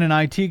you have been an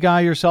IT guy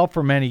yourself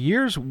for many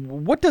years.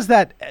 What does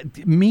that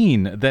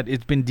mean, that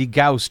it's been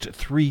degaussed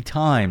 3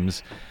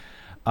 times?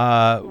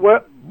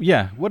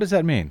 What does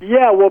that mean?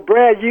 Yeah, well,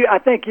 Brad, I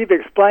think you've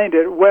explained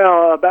it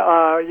well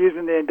about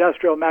using the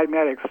industrial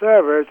magnetic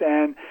servers,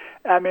 and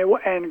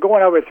and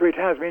going over it 3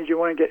 times means you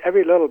want to get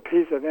every little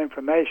piece of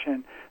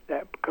information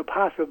that could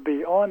possibly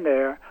be on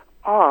there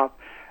off.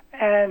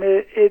 And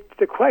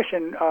the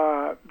question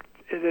that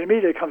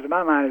immediately comes to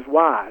my mind is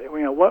why?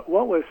 What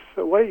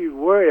are you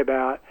worried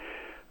about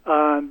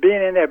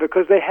being in there?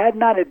 Because they had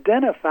not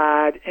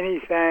identified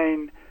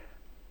anything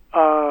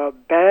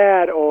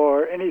bad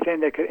or anything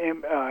that could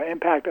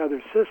impact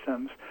other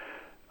systems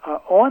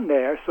on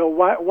there. So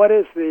what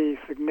is the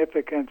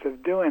significance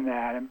of doing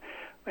that?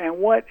 And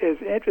what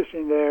is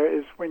interesting there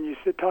is when you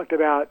talked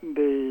about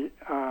the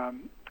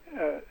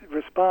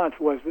response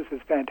was, "This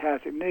is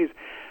fantastic news."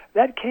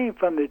 That came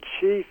from the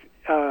chief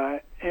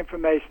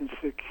information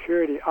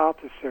security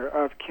officer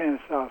of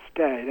Kennesaw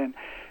State.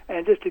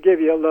 And just to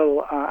give you a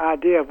little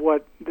idea of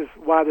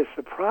why this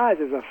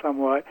surprises us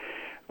somewhat,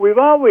 we've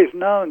always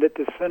known that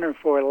the Center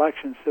for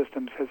Election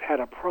Systems has had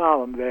a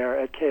problem there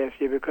at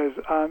KSU because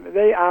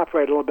they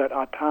operate a little bit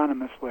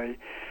autonomously,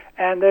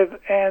 and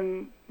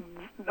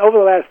over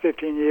the last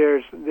 15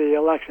 years, the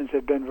elections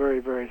have been very,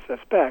 very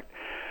suspect.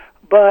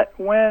 But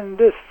when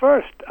this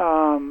first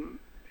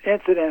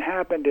incident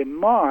happened in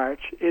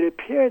March, it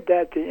appeared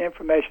that the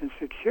Information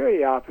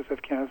Security Office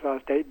of Kennesaw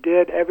State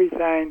did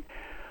everything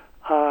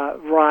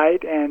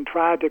right and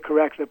tried to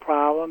correct the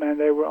problem, and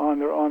they were on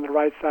the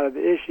right side of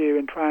the issue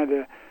and trying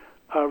to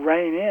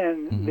rein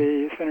in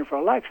the Center for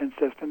Election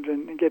Systems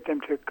and get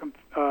them to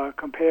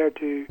compare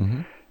to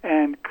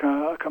and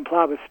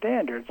comply with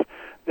standards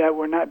that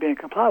were not being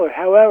complied with.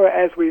 However,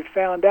 as we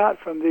found out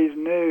from these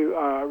new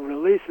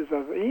releases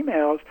of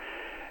emails,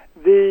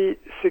 the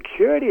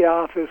security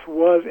office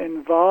was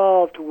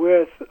involved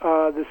with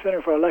the Center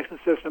for Election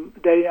Systems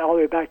dating all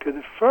the way back to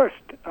the first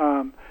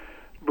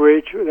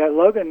breach that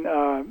Logan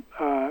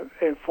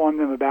informed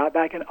them about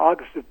back in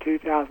August of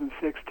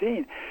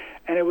 2016.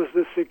 And it was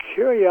the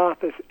security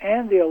office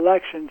and the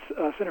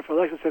Center for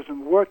Election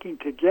Systems working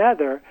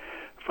together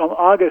from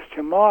August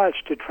to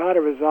March to try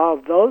to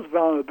resolve those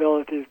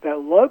vulnerabilities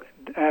that Logan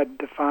had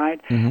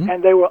defined,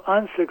 and they were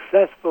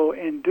unsuccessful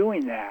in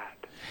doing that.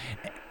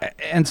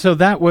 And so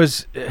that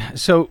was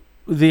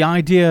the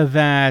idea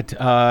that,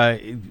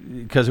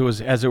 because it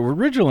was, as it was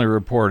originally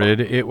reported,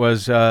 it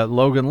was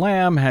Logan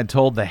Lamb had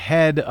told the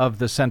head of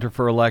the Center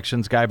for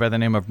Elections, guy by the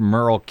name of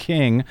Merle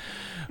King,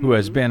 who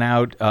has been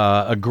out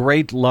a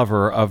great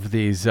lover of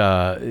these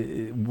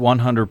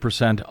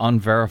 100%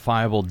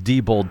 unverifiable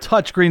Diebold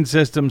touchscreen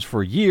systems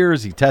for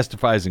years. He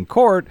testifies in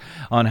court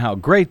on how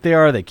great they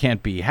are, they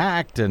can't be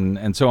hacked,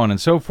 and so on and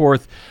so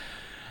forth.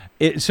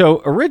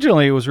 So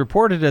originally it was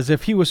reported as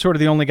if he was sort of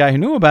the only guy who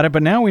knew about it,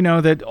 but now we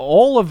know that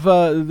all of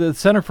the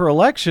Center for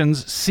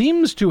Elections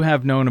seems to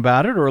have known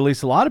about it, or at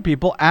least a lot of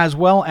people, as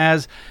well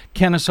as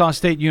Kennesaw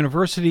State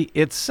University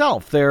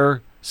itself.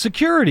 Their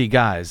security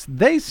guys,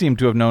 they seem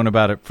to have known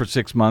about it for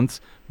 6 months,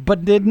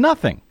 but did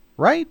nothing,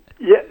 right?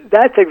 Yeah,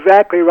 that's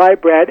exactly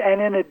right, Brad. And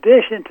in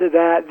addition to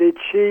that, the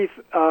chief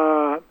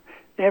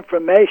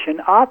information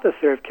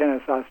officer of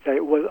Kennesaw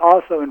State was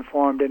also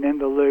informed and in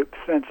the loop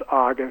since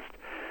August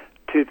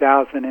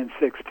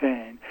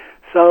 2016.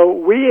 So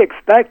we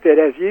expected,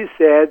 as you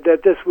said,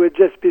 that this would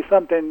just be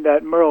something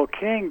that Merle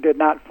King did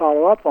not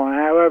follow up on.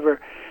 However,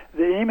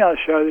 the emails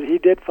show that he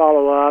did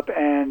follow up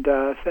and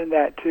send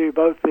that to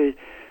both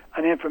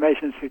an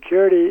information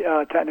security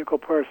technical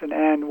person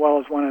and well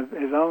as one of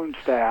his own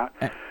staff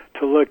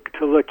to look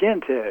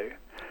into.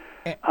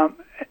 Go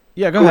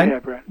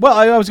ahead. Brad. Well,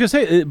 I was going to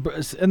say,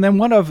 and then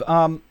one of,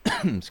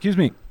 excuse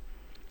me,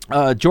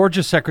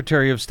 Georgia's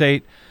Secretary of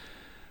State,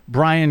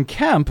 Brian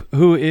Kemp,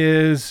 who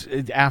is,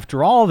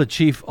 after all, the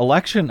chief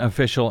election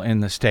official in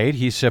the state.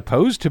 He's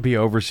supposed to be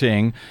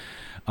overseeing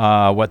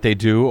what they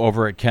do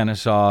over at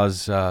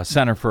Kennesaw's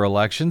Center for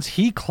Elections.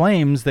 He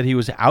claims that he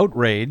was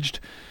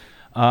outraged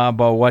by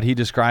what he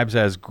describes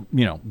as,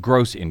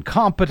 gross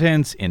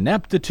incompetence,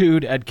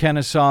 ineptitude at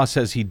Kennesaw.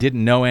 Says he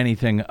didn't know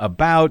anything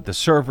about the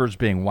servers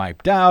being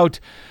wiped out,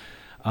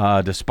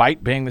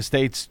 despite being the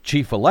state's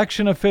chief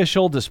election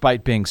official,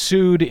 despite being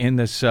sued in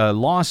this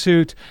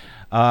lawsuit.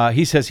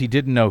 He says he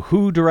didn't know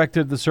who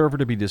directed the server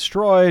to be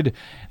destroyed.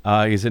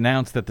 He's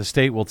announced that the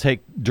state will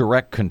take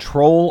direct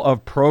control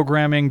of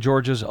programming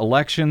Georgia's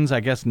elections, I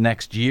guess,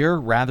 next year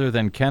rather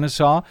than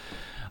Kennesaw.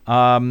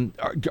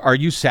 Are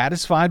you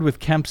satisfied with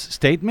Kemp's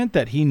statement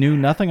that he knew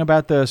nothing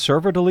about the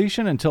server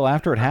deletion until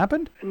after it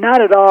happened?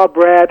 Not at all,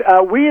 Brad.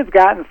 We have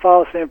gotten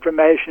false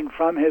information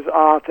from his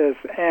office,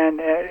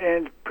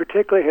 and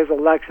particularly his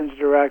elections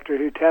director,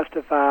 who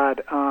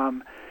testified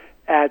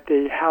at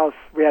the House.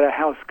 We had a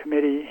House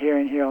committee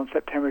hearing here on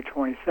September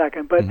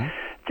 22nd. But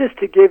just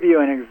to give you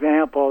an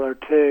example or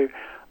two,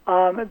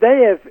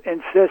 they have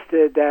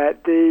insisted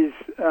that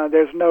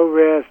there's no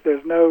risk,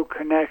 there's no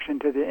connection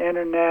to the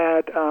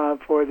internet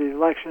for the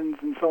elections,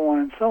 and so on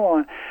and so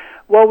on.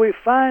 Well, we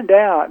find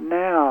out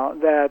now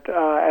that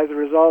as a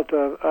result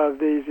of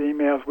these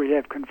emails, we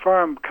have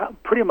confirmed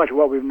pretty much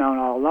what we've known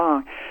all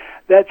along,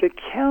 that the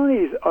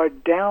counties are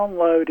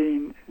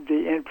downloading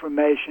the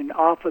information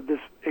off of this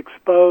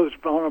exposed,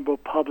 vulnerable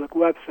public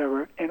web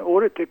server in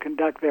order to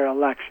conduct their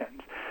elections.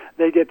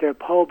 They get their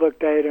poll book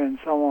data and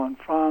so on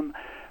from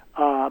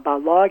by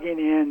logging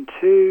in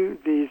to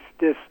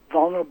this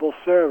vulnerable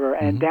server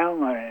and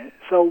downloading it.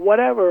 So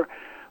whatever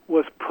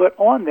was put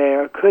on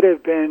there could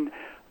have been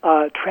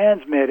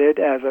transmitted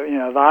as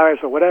a virus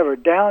or whatever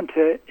down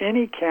to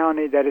any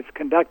county that is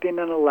conducting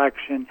an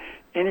election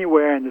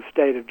anywhere in the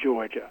state of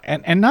Georgia.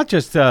 And not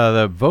just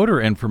the voter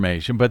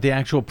information, but the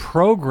actual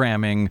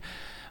programming,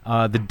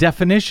 the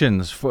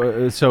definitions,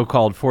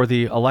 so-called, for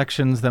the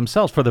elections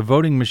themselves, for the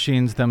voting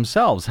machines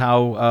themselves,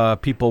 how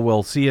people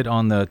will see it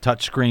on the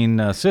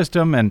touchscreen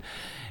system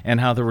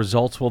and how the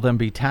results will then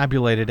be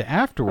tabulated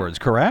afterwards,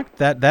 correct?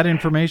 That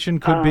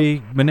information could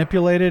be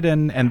manipulated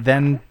and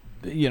then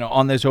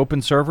on this open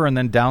server and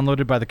then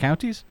downloaded by the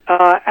counties?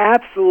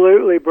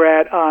 Absolutely,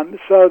 Brad.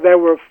 So there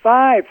were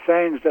 5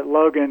 things that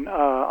Logan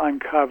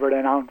uncovered,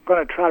 and I'm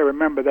going to try to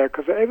remember there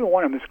because every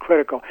one of them is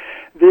critical.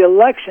 The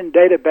election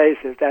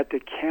databases that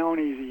the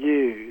counties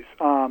use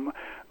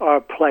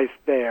are placed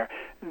there.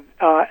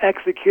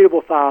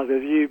 Executable files,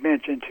 as you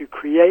mentioned, to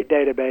create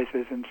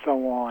databases and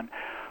so on.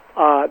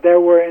 There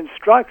were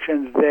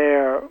instructions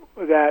there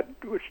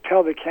which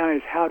tell the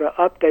counties how to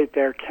update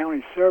their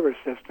county server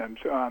systems.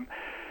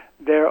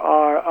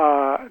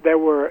 There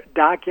were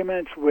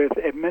documents with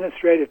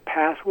administrative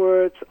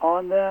passwords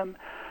on them.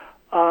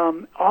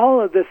 All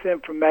of this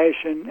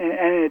information,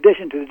 and in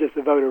addition to just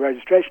the voter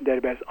registration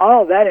database,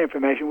 all of that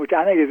information, which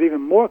I think is even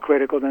more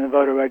critical than the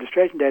voter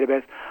registration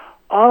database,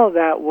 all of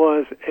that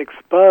was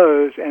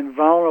exposed and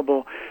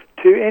vulnerable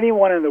to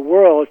anyone in the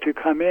world to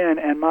come in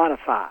and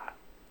modify,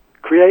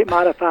 create,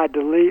 modify,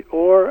 delete,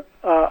 or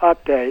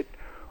update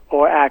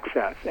or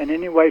access in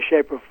any way,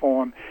 shape, or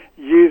form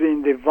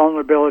using the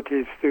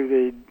vulnerabilities through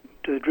the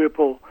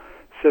Drupal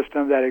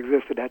system that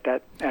existed at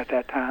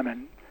that time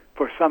and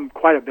for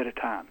quite a bit of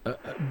time.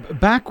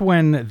 Back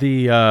when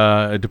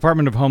the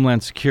Department of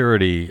Homeland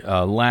Security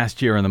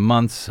last year in the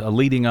months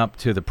leading up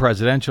to the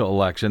presidential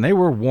election, they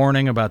were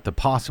warning about the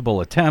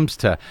possible attempts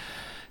to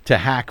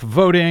hack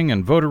voting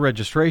and voter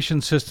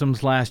registration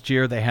systems last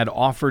year. They had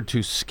offered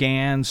to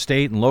scan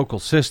state and local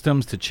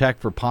systems to check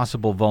for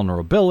possible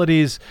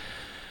vulnerabilities.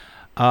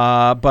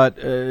 But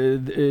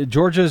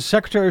Georgia's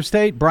Secretary of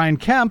State, Brian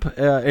Kemp,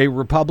 a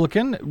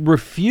Republican,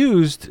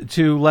 refused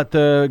to let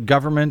the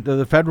government,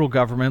 the federal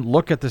government,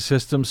 look at the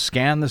systems,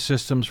 scan the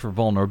systems for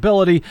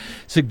vulnerability,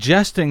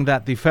 suggesting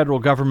that the federal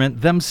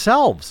government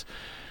themselves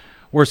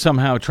were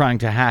somehow trying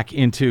to hack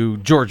into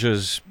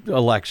Georgia's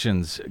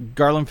elections.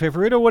 Garland,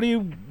 Favorito, what do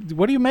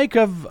you make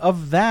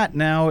of that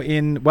now?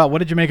 What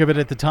did you make of it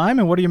at the time,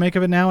 and what do you make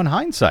of it now in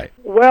hindsight?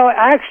 Well,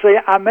 actually,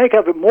 I make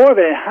of it more of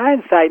it in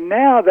hindsight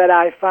now that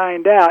I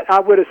find out. I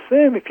would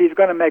assume if he's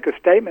going to make a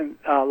statement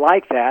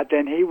like that,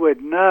 then he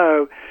would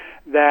know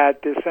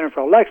that the Center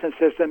for Election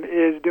System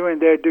is doing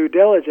their due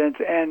diligence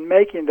and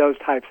making those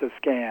types of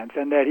scans,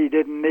 and that he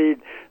didn't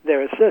need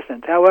their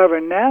assistance. However,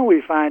 now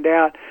we find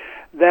out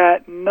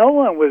that no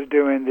one was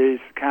doing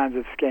these kinds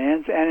of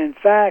scans, and in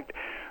fact,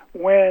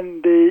 when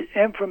the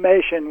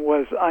information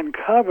was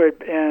uncovered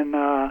in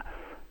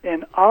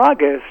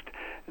August,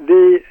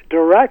 the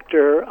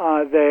director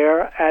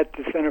there at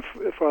the Center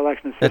for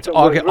Election System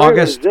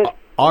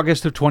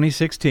August of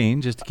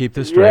 2016, just to keep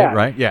this straight,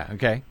 right? Yeah,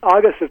 okay.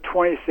 August of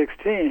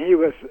 2016, he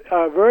was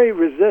very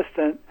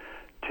resistant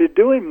to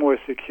doing more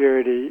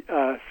security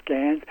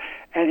scans,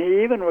 and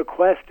he even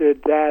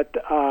requested that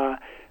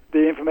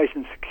the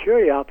Information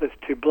Security Office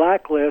to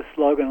blacklist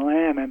Logan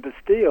Lamb and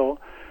Bastille,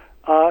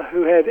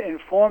 who had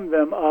informed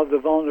them of the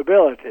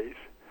vulnerabilities.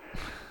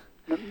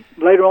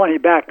 later on he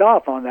backed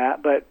off on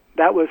that, but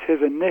that was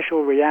his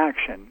initial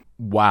reaction.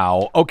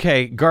 Wow.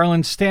 Okay,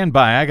 Garland, stand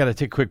by. I got to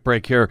take a quick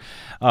break here,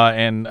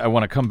 and I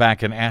want to come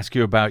back and ask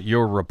you about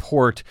your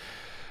report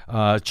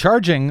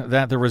charging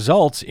that the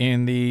results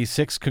in the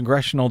 6th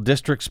Congressional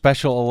District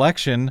special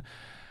election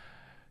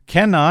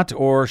cannot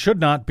or should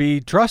not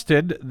be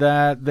trusted,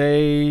 that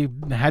they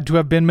had to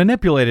have been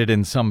manipulated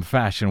in some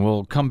fashion.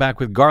 We'll come back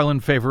with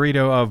Garland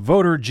Favorito of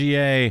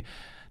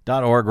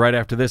VoterGA.org right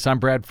after this. I'm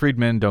Brad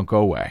Friedman. Don't go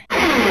away.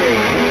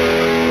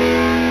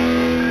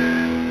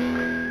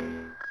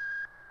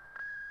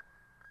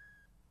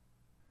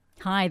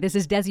 Hi, this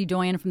is Desi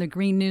Doyen from the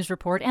Green News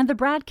Report and the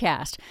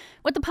BradCast.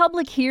 What the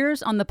public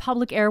hears on the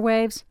public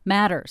airwaves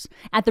matters.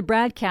 At the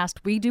BradCast,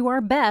 we do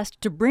our best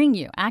to bring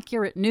you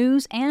accurate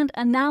news and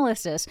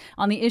analysis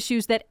on the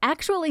issues that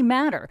actually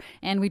matter,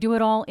 and we do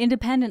it all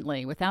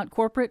independently, without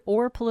corporate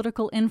or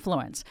political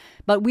influence.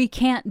 But we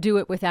can't do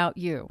it without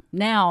you,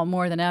 now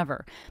more than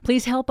ever.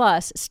 Please help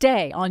us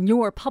stay on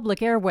your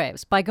public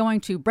airwaves by going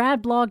to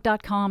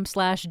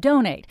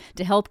bradblog.com/donate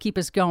to help keep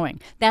us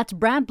going. That's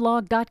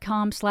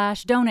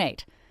bradblog.com/donate.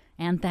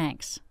 And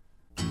thanks.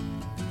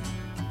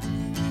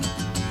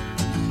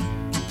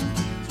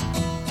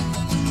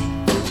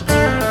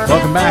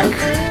 Welcome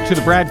back to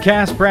the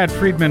BradCast. Brad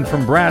Friedman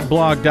from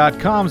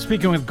bradblog.com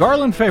speaking with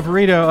Garland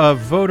Favorito of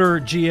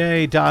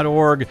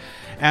VoterGA.org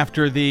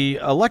after the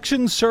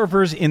election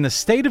servers in the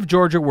state of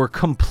Georgia were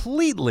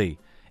completely,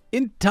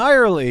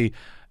 entirely,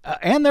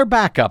 and their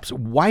backups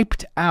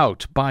wiped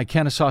out by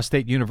Kennesaw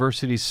State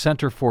University's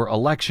Center for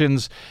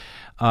Elections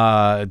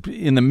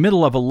in the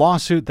middle of a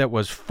lawsuit that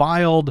was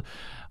filed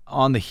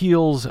on the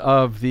heels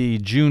of the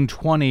June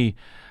 20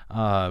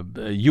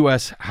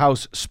 U.S.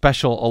 House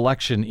special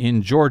election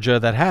in Georgia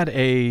that had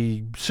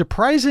a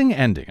surprising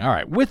ending. All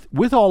right,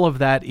 with all of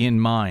that in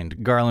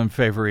mind, Garland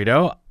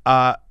Favorito,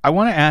 I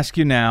want to ask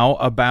you now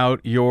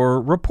about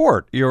your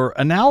report, your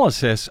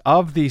analysis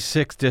of the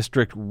 6th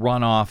District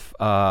runoff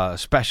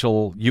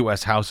special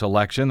U.S. House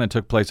election that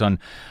took place on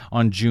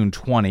June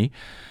 20.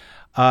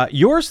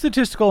 Your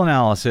statistical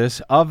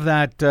analysis of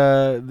that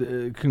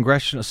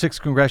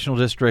 6th Congressional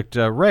District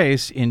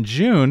race in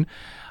June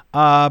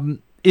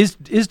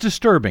is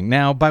disturbing.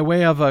 Now, by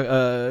way of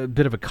a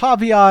bit of a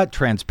caveat,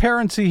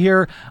 transparency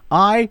here,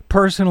 I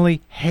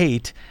personally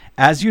hate,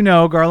 as you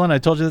know, Garland, I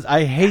told you this,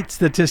 I hate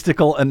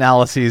statistical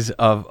analyses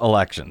of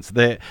elections.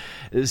 The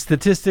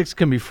statistics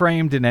can be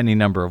framed in any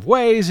number of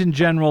ways in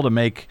general to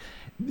make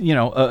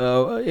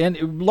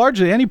and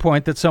largely any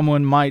point that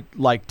someone might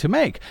like to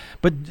make.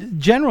 But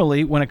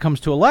generally, when it comes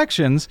to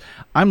elections,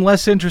 I'm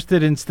less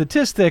interested in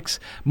statistics,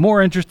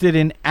 more interested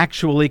in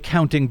actually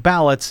counting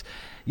ballots,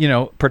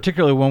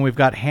 particularly when we've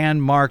got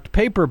hand-marked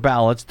paper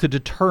ballots to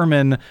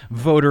determine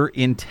voter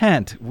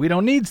intent. We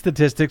don't need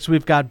statistics,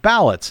 we've got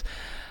ballots.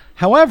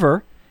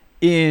 However,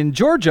 in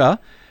Georgia,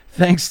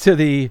 thanks to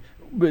the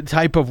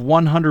type of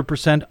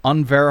 100%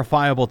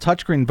 unverifiable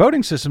touchscreen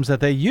voting systems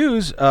that they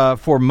use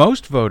for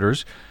most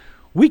voters,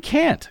 we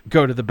can't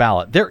go to the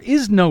ballot. There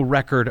is no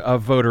record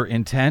of voter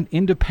intent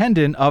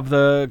independent of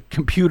the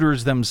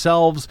computers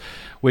themselves,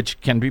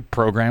 which can be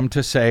programmed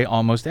to say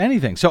almost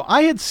anything. So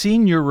I had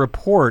seen your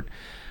report,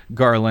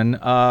 Garland,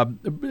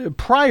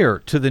 prior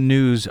to the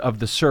news of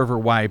the server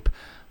wipe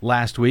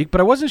last week,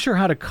 but I wasn't sure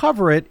how to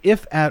cover it,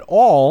 if at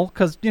all,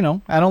 because, I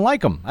don't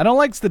like them. I don't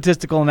like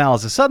statistical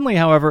analysis. Suddenly,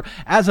 however,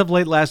 as of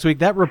late last week,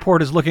 that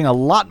report is looking a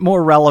lot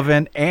more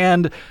relevant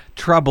and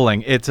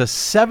troubling. It's a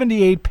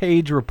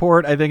 78-page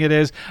report, I think it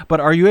is, but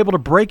are you able to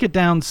break it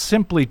down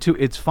simply to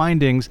its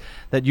findings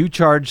that you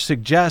charge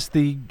suggest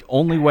the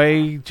only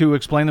way to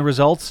explain the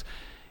results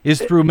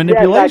is through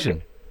manipulation?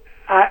 Yes,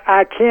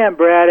 I can,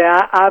 Brad.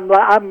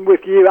 I'm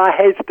with you. I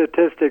hate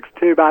statistics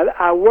too, but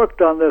I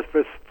worked on this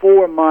for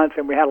 4 months,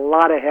 and we had a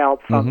lot of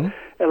help from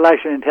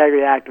election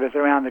integrity activists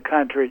around the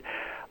country.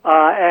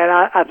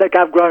 And I think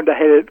I've grown to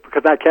hate it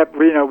because I kept,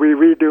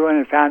 redoing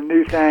and found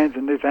new things.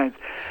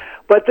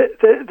 But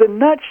the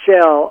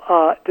nutshell,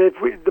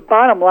 the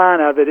bottom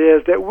line of it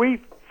is that we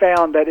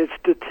found that it's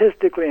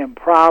statistically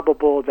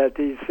improbable that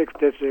these 6th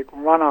District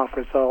runoff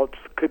results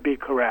could be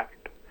correct.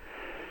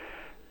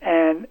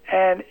 And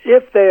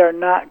if they are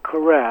not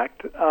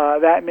correct,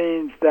 that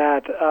means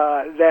that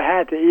there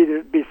had to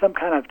either be some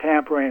kind of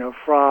tampering or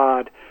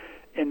fraud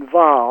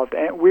involved.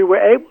 And we were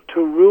able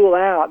to rule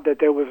out that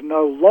there was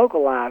no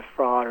localized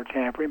fraud or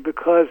tampering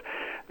because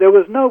there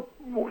was no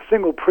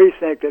single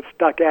precinct that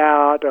stuck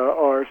out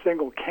or a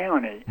single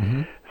county.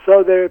 Mm-hmm.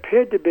 So there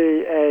appeared to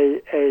be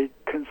a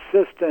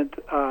consistent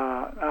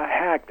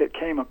hack that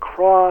came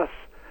across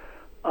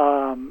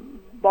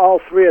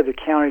all 3 of the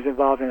counties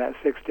involved in that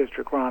 6th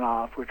District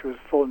runoff, which was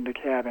Fulton,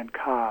 DeKalb, and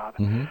Cobb.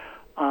 Mm-hmm.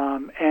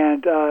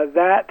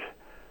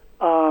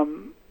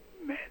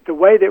 The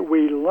way that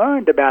we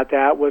learned about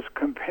that was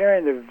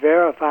comparing the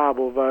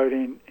verifiable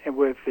voting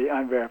with the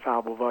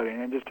unverifiable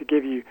voting. And just to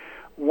give you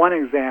one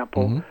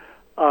example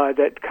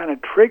that kind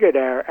of triggered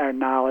our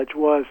knowledge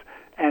was,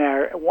 and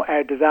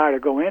our desire to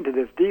go into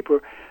this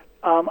deeper,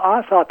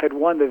 Ossoff had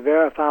won the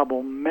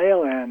verifiable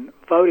mail-in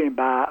voting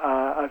by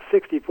a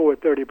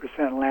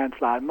 64-30%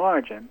 landslide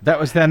margin. That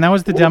was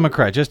the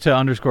Democrat. Just to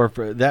underscore,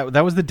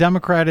 that was the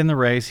Democrat in the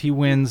race. He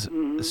wins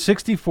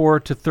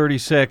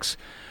 64-36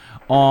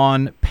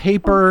 on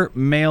paper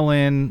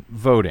mail-in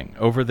voting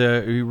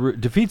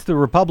defeats the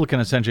Republican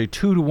essentially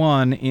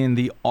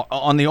 2-1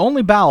 on the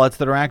only ballots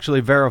that are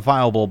actually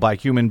verifiable by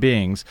human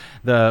beings,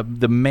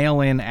 the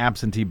mail-in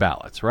absentee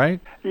ballots, right?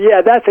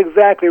 Yeah, that's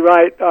exactly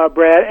right,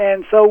 Brad.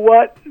 And so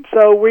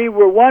we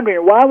were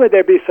wondering, why would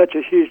there be such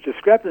a huge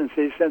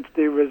discrepancy since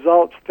the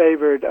results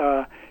favored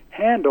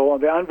Handel,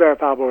 the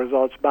unverifiable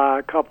results, by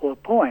a couple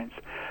of points?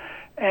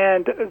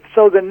 And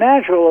so the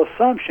natural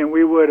assumption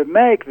we would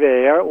make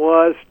there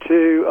was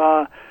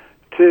to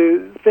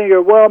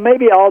figure, well,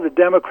 maybe all the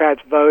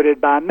Democrats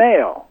voted by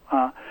mail.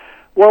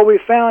 Well, we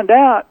found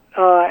out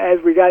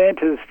as we got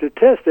into the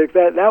statistics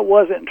that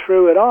wasn't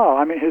true at all.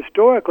 I mean,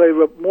 historically,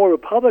 more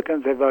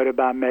Republicans have voted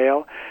by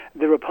mail.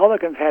 The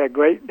Republicans had a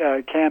great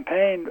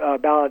campaign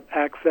ballot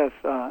access.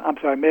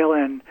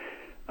 Mail-in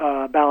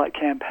ballot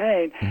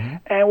campaign. Mm-hmm.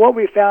 And what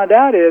we found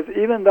out is,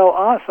 even though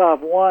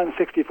Ossoff won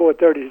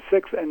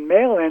 64-36 in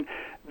mail-in,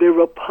 the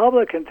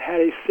Republicans had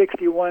a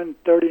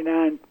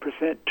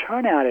 61-39%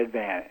 turnout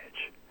advantage.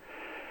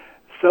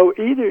 So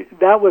either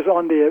that was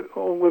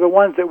were the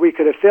ones that we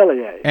could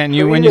affiliate. And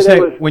when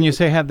you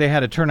say they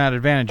had a turnout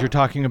advantage, you're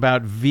talking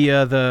about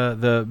via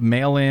the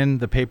mail-in,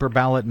 the paper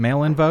ballot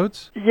mail-in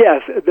votes?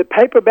 Yes, the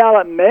paper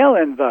ballot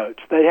mail-in votes.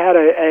 They had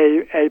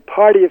a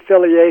party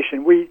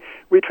affiliation. We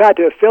tried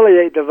to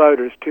affiliate the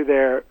voters to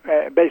their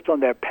based on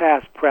their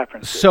past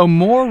preferences. So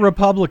more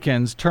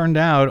Republicans turned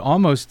out,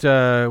 almost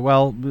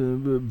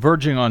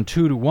verging on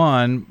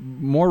 2-1.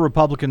 More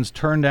Republicans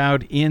turned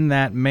out in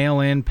that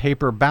mail-in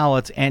paper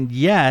ballots, and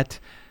yet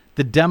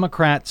the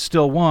Democrats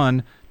still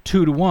won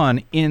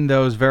 2-1 in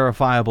those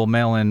verifiable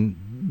mail-in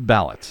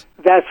ballots.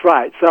 That's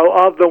right. So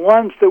of the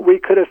ones that we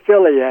could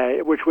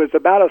affiliate, which was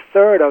about a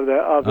third of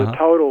the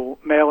total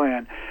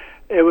mail-in,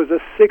 it was a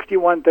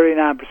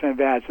 61-39%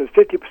 advantage. So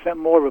 50%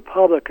 more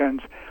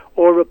Republicans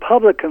or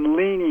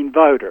Republican-leaning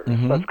voters,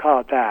 let's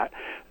call it that,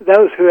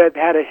 those who had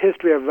had a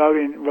history of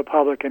voting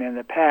Republican in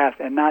the past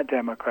and not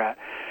Democrat.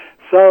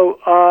 So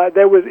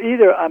there was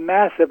either a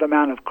massive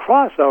amount of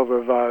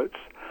crossover votes,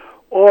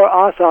 or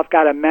Ossoff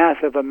got a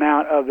massive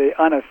amount of the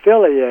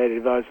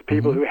unaffiliated votes,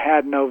 people who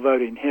had no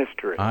voting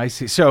history. I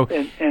see. So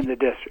in the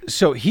district.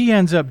 So he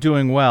ends up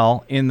doing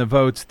well in the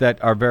votes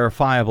that are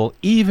verifiable,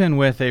 even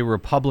with a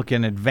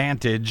Republican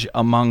advantage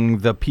among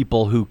the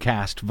people who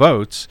cast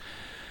votes.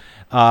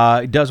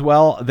 Does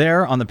well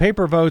there on the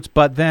paper votes,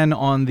 but then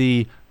on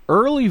the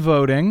early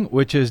voting,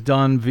 which is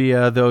done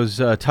via those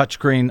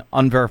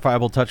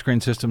unverifiable touchscreen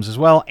systems as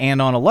well,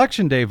 and on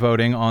Election Day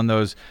voting on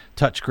those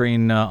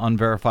touchscreen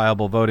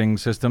unverifiable voting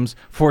systems,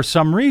 for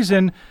some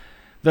reason,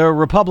 the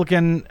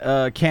Republican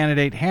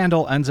candidate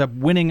Handel ends up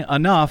winning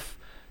enough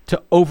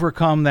to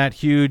overcome that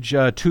huge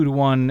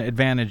 2-1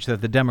 advantage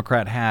that the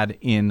Democrat had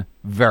in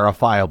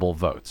verifiable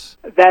votes.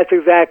 That's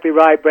exactly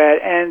right,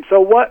 Brad. And so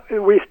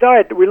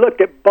we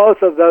looked at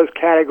both of those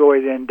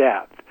categories in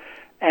depth.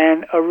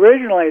 And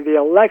originally, the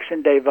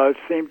Election Day votes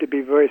seemed to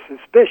be very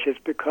suspicious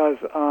because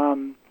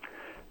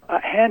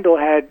Handel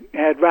had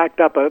racked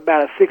up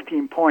about a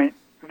 16-point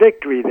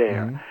victory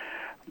there. Mm-hmm.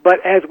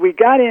 But as we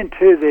got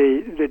into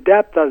the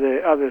depth of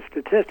the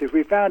statistics,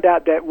 we found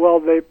out that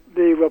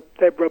the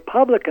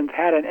Republicans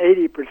had an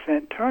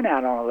 80%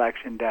 turnout on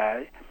Election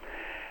Day,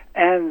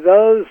 and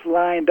those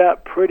lined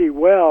up pretty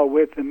well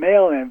with the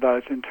mail-in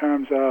votes in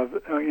terms of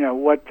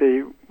what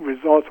the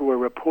results were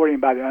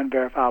reporting by the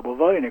unverifiable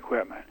voting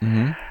equipment.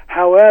 Mm-hmm.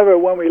 However,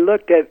 when we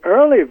looked at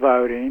early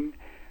voting,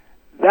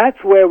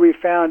 that's where we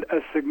found a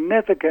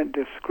significant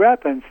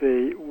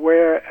discrepancy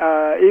where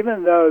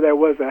even though there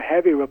was a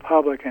heavy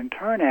Republican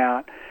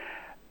turnout,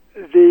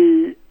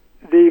 the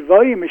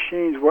voting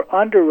machines were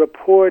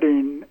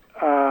underreporting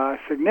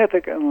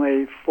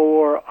significantly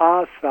for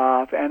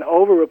Ossoff and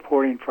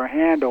overreporting for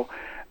Handel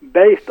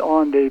based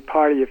on the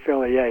party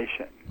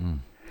affiliation. Mm.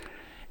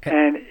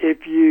 And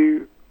if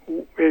you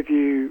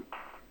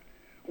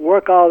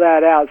work all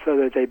that out so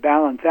that they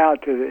balance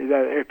out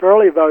if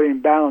early voting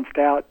balanced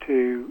out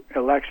to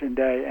Election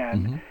Day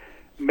and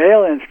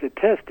mail-in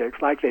statistics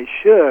like they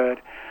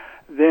should,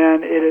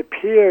 then it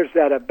appears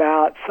that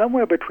about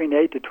somewhere between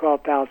 8,000 to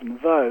 12,000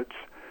 votes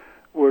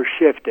were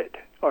shifted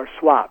or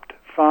swapped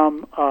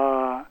from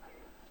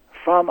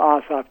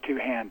Ossoff to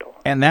Handel.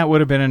 And that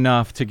would have been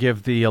enough to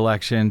give the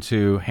election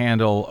to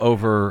Handel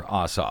over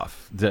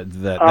Ossoff, that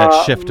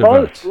shift of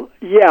votes.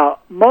 Yeah,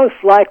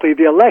 most likely.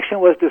 The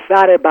election was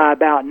decided by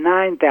about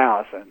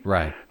 9,000.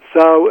 Right.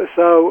 So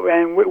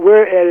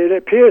it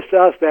appears to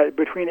us that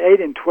between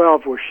 8 and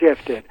 12 were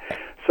shifted.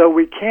 So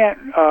we can't,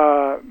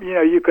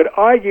 you could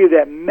argue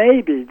that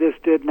maybe this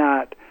did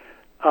not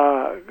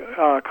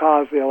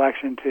cause the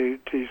election to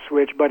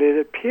switch, but it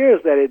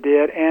appears that it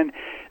did, and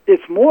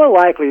it's more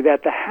likely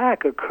that the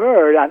hack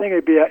occurred. I think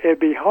it'd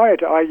be hard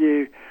to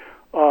argue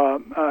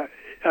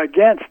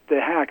against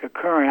the hack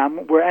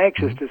occurring. We're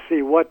anxious to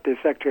see what the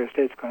Secretary of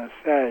State's going to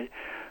say.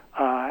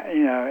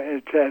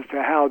 As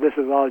to how this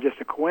is all just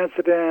a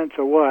coincidence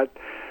or what.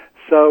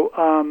 So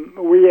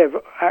we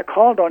have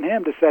called on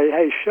him to say,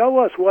 hey, show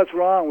us what's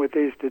wrong with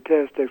these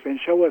statistics and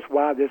show us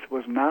why this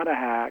was not a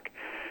hack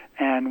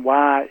and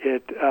why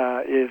it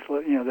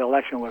the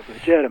election was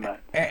legitimate.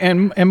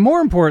 And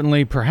more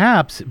importantly,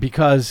 perhaps,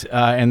 because,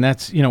 and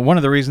that's, one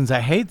of the reasons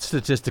I hate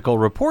statistical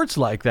reports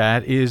like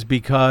that is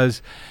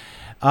because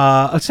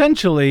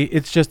essentially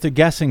it's just a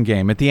guessing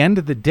game. At the end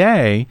of the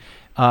day,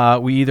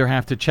 we either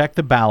have to check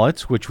the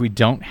ballots, which we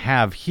don't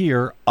have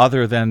here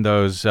other than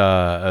those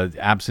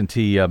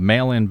absentee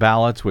mail-in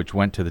ballots, which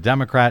went to the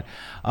Democrat,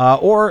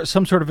 or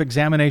some sort of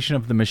examination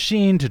of the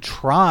machine to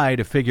try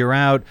to figure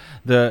out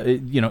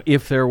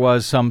if there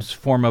was some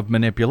form of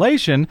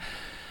manipulation.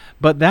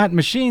 But that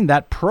machine,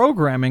 that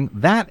programming,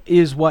 that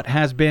is what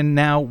has been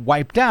now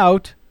wiped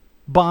out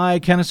by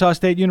Kennesaw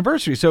State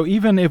University. So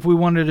even if we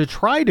wanted to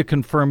try to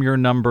confirm your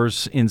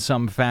numbers in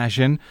some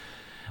fashion,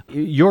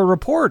 your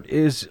report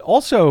is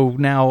also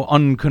now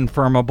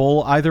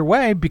unconfirmable either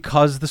way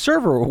because the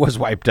server was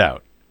wiped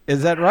out.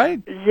 Is that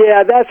right?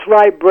 Yeah, that's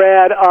right,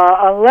 Brad.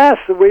 Unless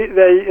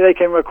they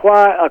can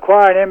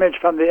acquire an image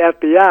from the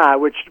FBI,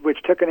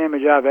 which took an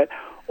image of it,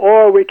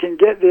 or we can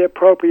get the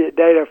appropriate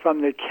data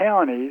from the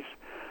counties,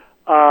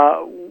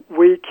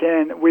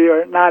 we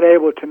are not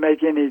able to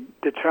make any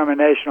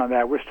determination on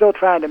that. We're still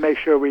trying to make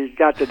sure we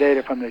got the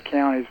data from the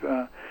counties.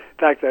 In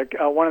fact,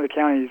 one of the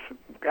counties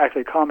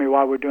actually called me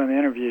while we're doing the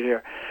interview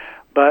here.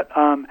 But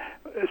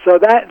so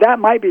that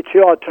might be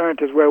two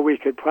alternatives where we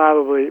could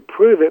probably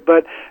prove it.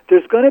 But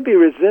there's going to be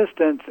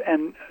resistance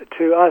and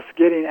to us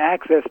getting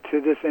access to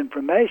this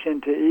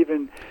information to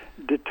even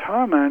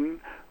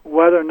determine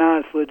whether or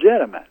not it's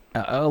legitimate.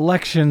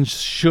 Elections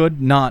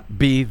should not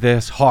be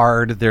this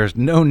hard. There's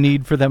no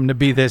need for them to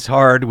be this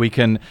hard. We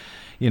can...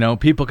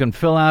 people can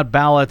fill out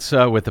ballots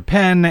with a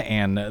pen,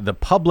 and the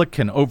public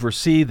can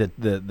oversee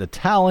the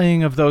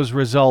tallying of those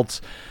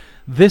results.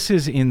 This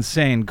is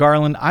insane.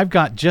 Garland, I've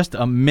got just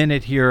a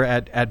minute here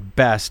at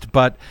best,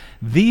 but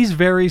these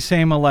very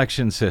same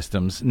election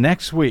systems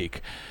next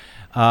week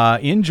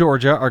in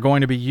Georgia are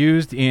going to be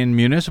used in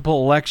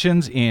municipal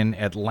elections in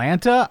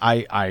Atlanta.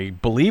 I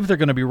believe they're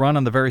going to be run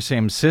on the very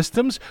same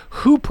systems.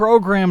 Who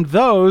programmed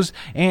those?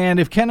 And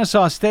if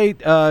Kennesaw State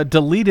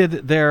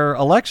deleted their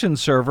election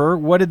server,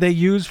 what did they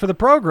use for the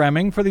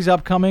programming for these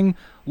upcoming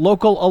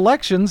local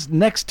elections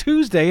next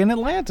Tuesday in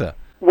Atlanta?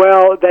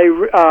 Well,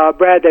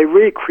 Brad, they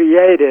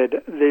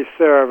recreated the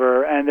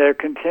server, and they're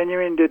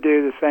continuing to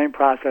do the same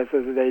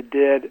processes that they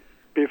did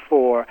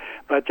before,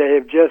 but they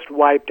have just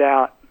wiped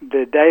out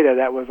the data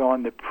that was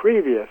on the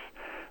previous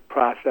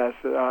process,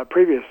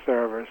 previous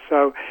servers.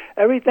 So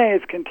everything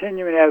is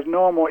continuing as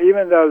normal,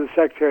 even though the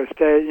Secretary of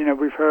State,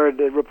 we've heard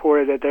that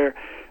reported that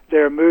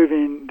they're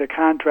moving the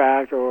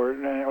contract or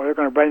they're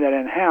going to bring that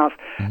in-house.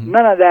 Mm-hmm.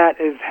 None of that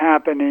is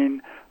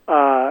happening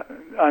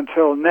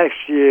until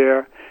next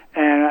year.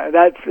 And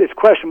it's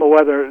questionable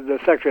whether the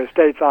Secretary of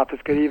State's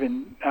office could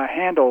even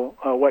handle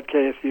what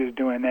KSU is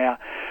doing now.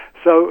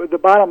 So the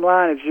bottom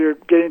line, as you're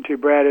getting to,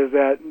 Brad, is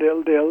that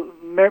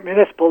the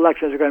municipal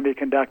elections are going to be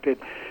conducted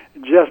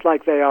just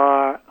like they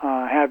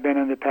have been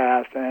in the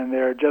past, and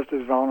they're just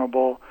as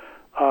vulnerable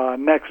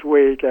next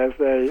week as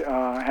they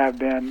have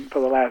been for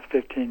the last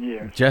 15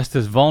 years. Just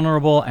as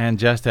vulnerable and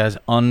just as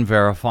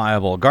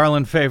unverifiable.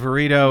 Garland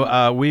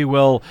Favorito, we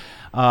will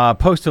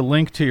post a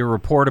link to your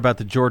report about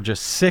the Georgia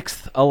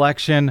 6th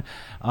election,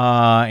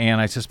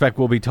 and I suspect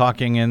we'll be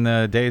talking in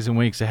the days and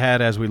weeks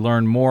ahead as we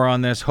learn more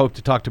on this. Hope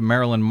to talk to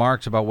Marilyn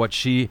Marks about what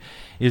she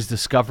is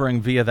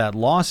discovering via that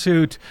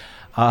lawsuit,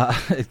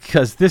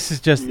 because this is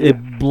just,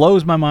 it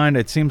blows my mind.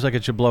 It seems like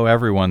it should blow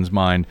everyone's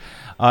mind.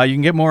 You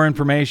can get more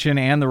information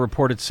and the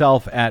report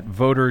itself at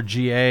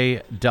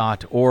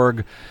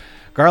VoterGA.org.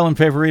 Garland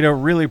Favorito,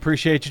 really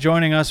appreciate you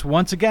joining us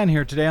once again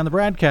here today on the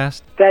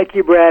BradCast. Thank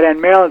you, Brad.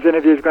 And Marilyn's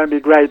interview is going to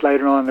be great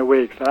later on in the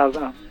week, so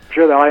I'm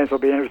sure the audience will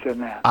be interested in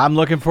that. I'm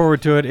looking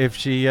forward to it if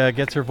she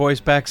gets her voice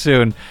back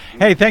soon.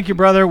 Hey, thank you,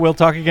 brother. We'll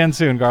talk again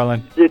soon,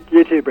 Garland. You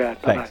too, Brad.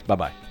 Bye-bye. Thanks.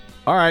 Bye-bye.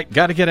 All right,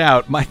 got to get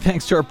out. My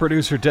thanks to our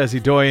producer,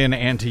 Desi Doyen,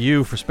 and to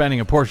you for spending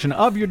a portion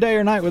of your day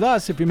or night with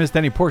us. If you missed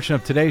any portion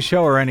of today's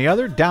show or any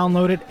other,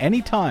 download it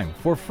anytime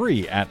for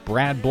free at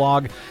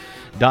bradblog.com.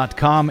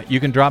 You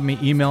can drop me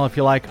email if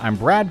you like. I'm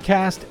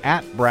BradCast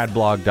at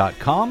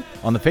bradblog.com.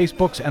 On the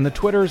Facebooks and the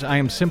Twitters, I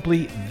am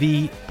simply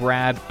the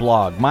Brad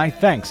Blog. My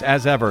thanks,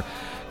 as ever,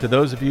 to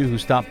those of you who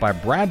stopped by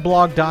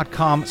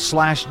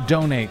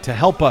bradblog.com/donate to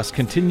help us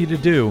continue to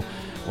do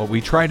what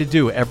we try to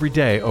do every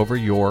day over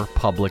your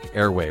public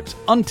airwaves.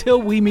 Until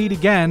we meet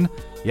again,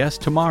 yes,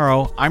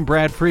 tomorrow, I'm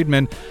Brad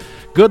Friedman.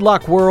 Good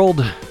luck,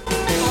 world.